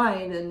up your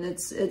mind, and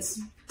it's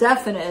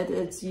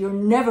definite, you're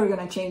never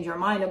going to change your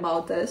mind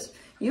about this.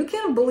 You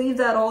can believe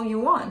that all you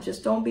want,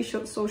 just don't be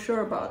so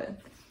sure about it.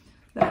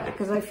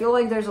 Because I feel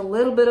like there's a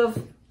little bit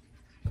of...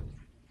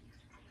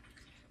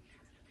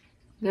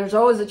 There's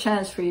always a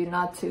chance for you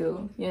not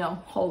to, you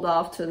know, hold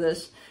off to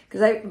this.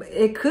 Because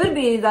it could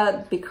be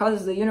that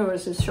because the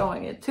universe is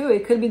showing it too,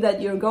 it could be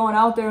that you're going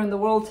out there in the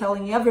world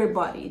telling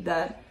everybody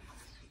that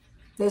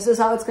this is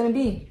how it's going to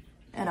be.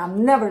 And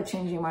I'm never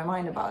changing my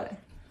mind about it.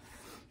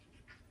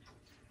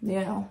 You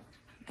know,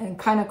 and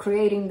kind of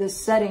creating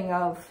this setting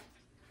of,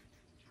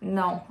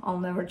 no, I'll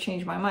never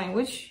change my mind.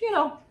 Which, you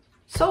know,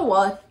 so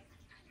what?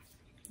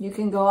 You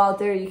can go out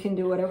there, you can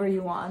do whatever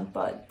you want,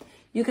 but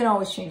you can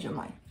always change your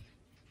mind.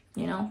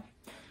 You know,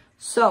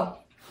 so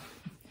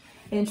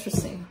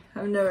interesting.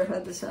 I've never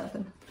had this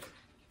happen.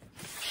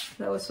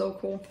 That was so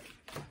cool.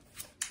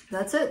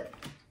 That's it.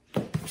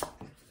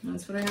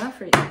 That's what I got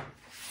for you.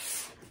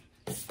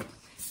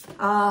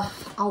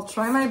 I'll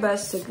try my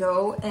best to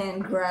go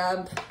and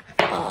grab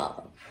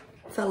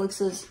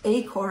Felix's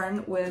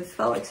acorn with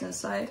Felix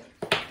inside.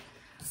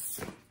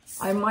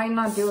 I might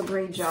not do a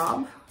great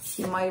job.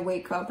 He might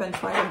wake up and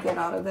try to get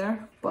out of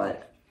there,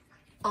 but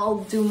I'll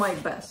do my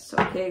best,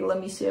 okay? Let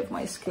me see if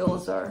my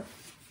skills are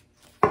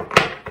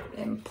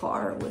in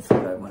par with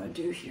what I want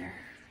to do here.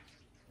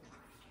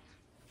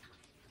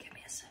 Give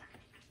me a sec.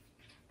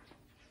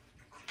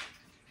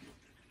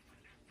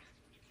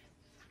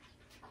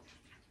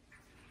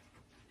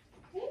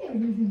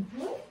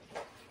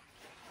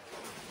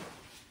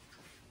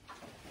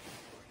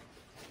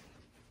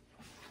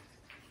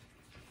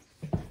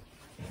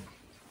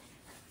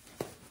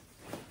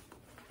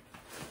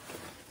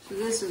 So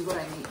this is what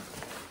I need.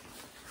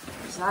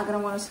 He's not going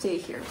to want to stay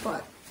here,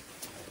 but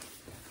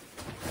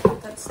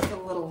that's the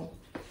little...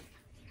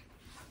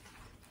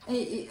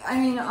 I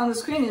mean, on the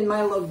screen it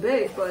might look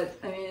big, but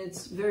I mean,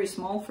 it's very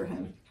small for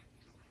him.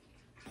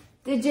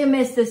 Did you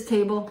miss this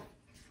table?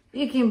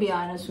 You can be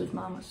honest with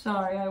Mama.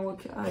 Sorry, I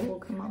woke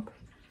him up.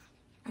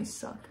 I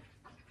suck.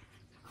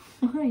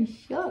 I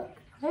suck.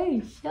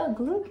 Hey, suck.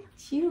 Look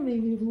at you,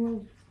 baby boy.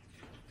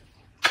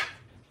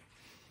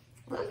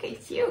 Look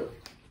at you.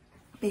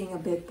 Being a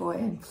big boy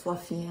and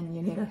fluffy and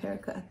you need a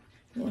haircut.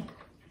 Yeah.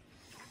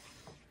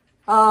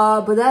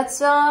 But that's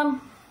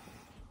what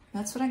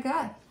I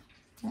got.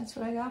 That's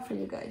what I got for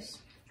you guys.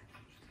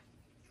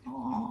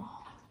 Oh,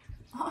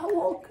 I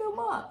woke him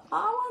up.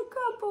 I woke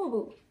up,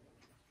 boo-boo.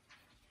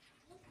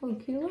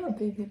 Woke you up,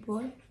 baby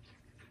boy.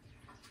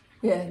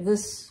 Yeah,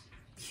 this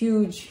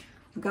huge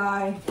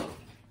guy.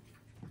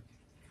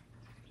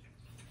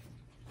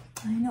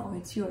 I know,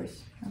 it's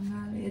yours.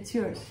 It's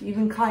yours.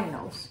 Even Kai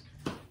knows.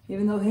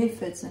 Even though he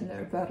fits in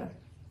there better.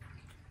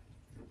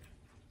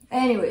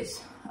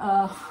 Anyways,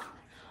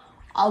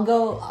 I'll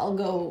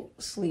go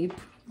sleep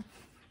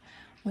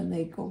when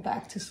they go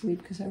back to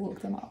sleep because I woke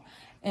them up.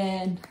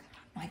 And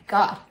my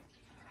God,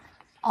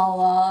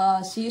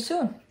 I'll see you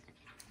soon.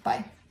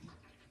 Bye.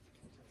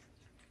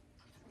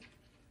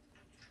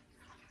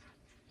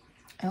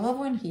 I love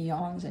when he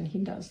yawns and he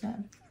does that.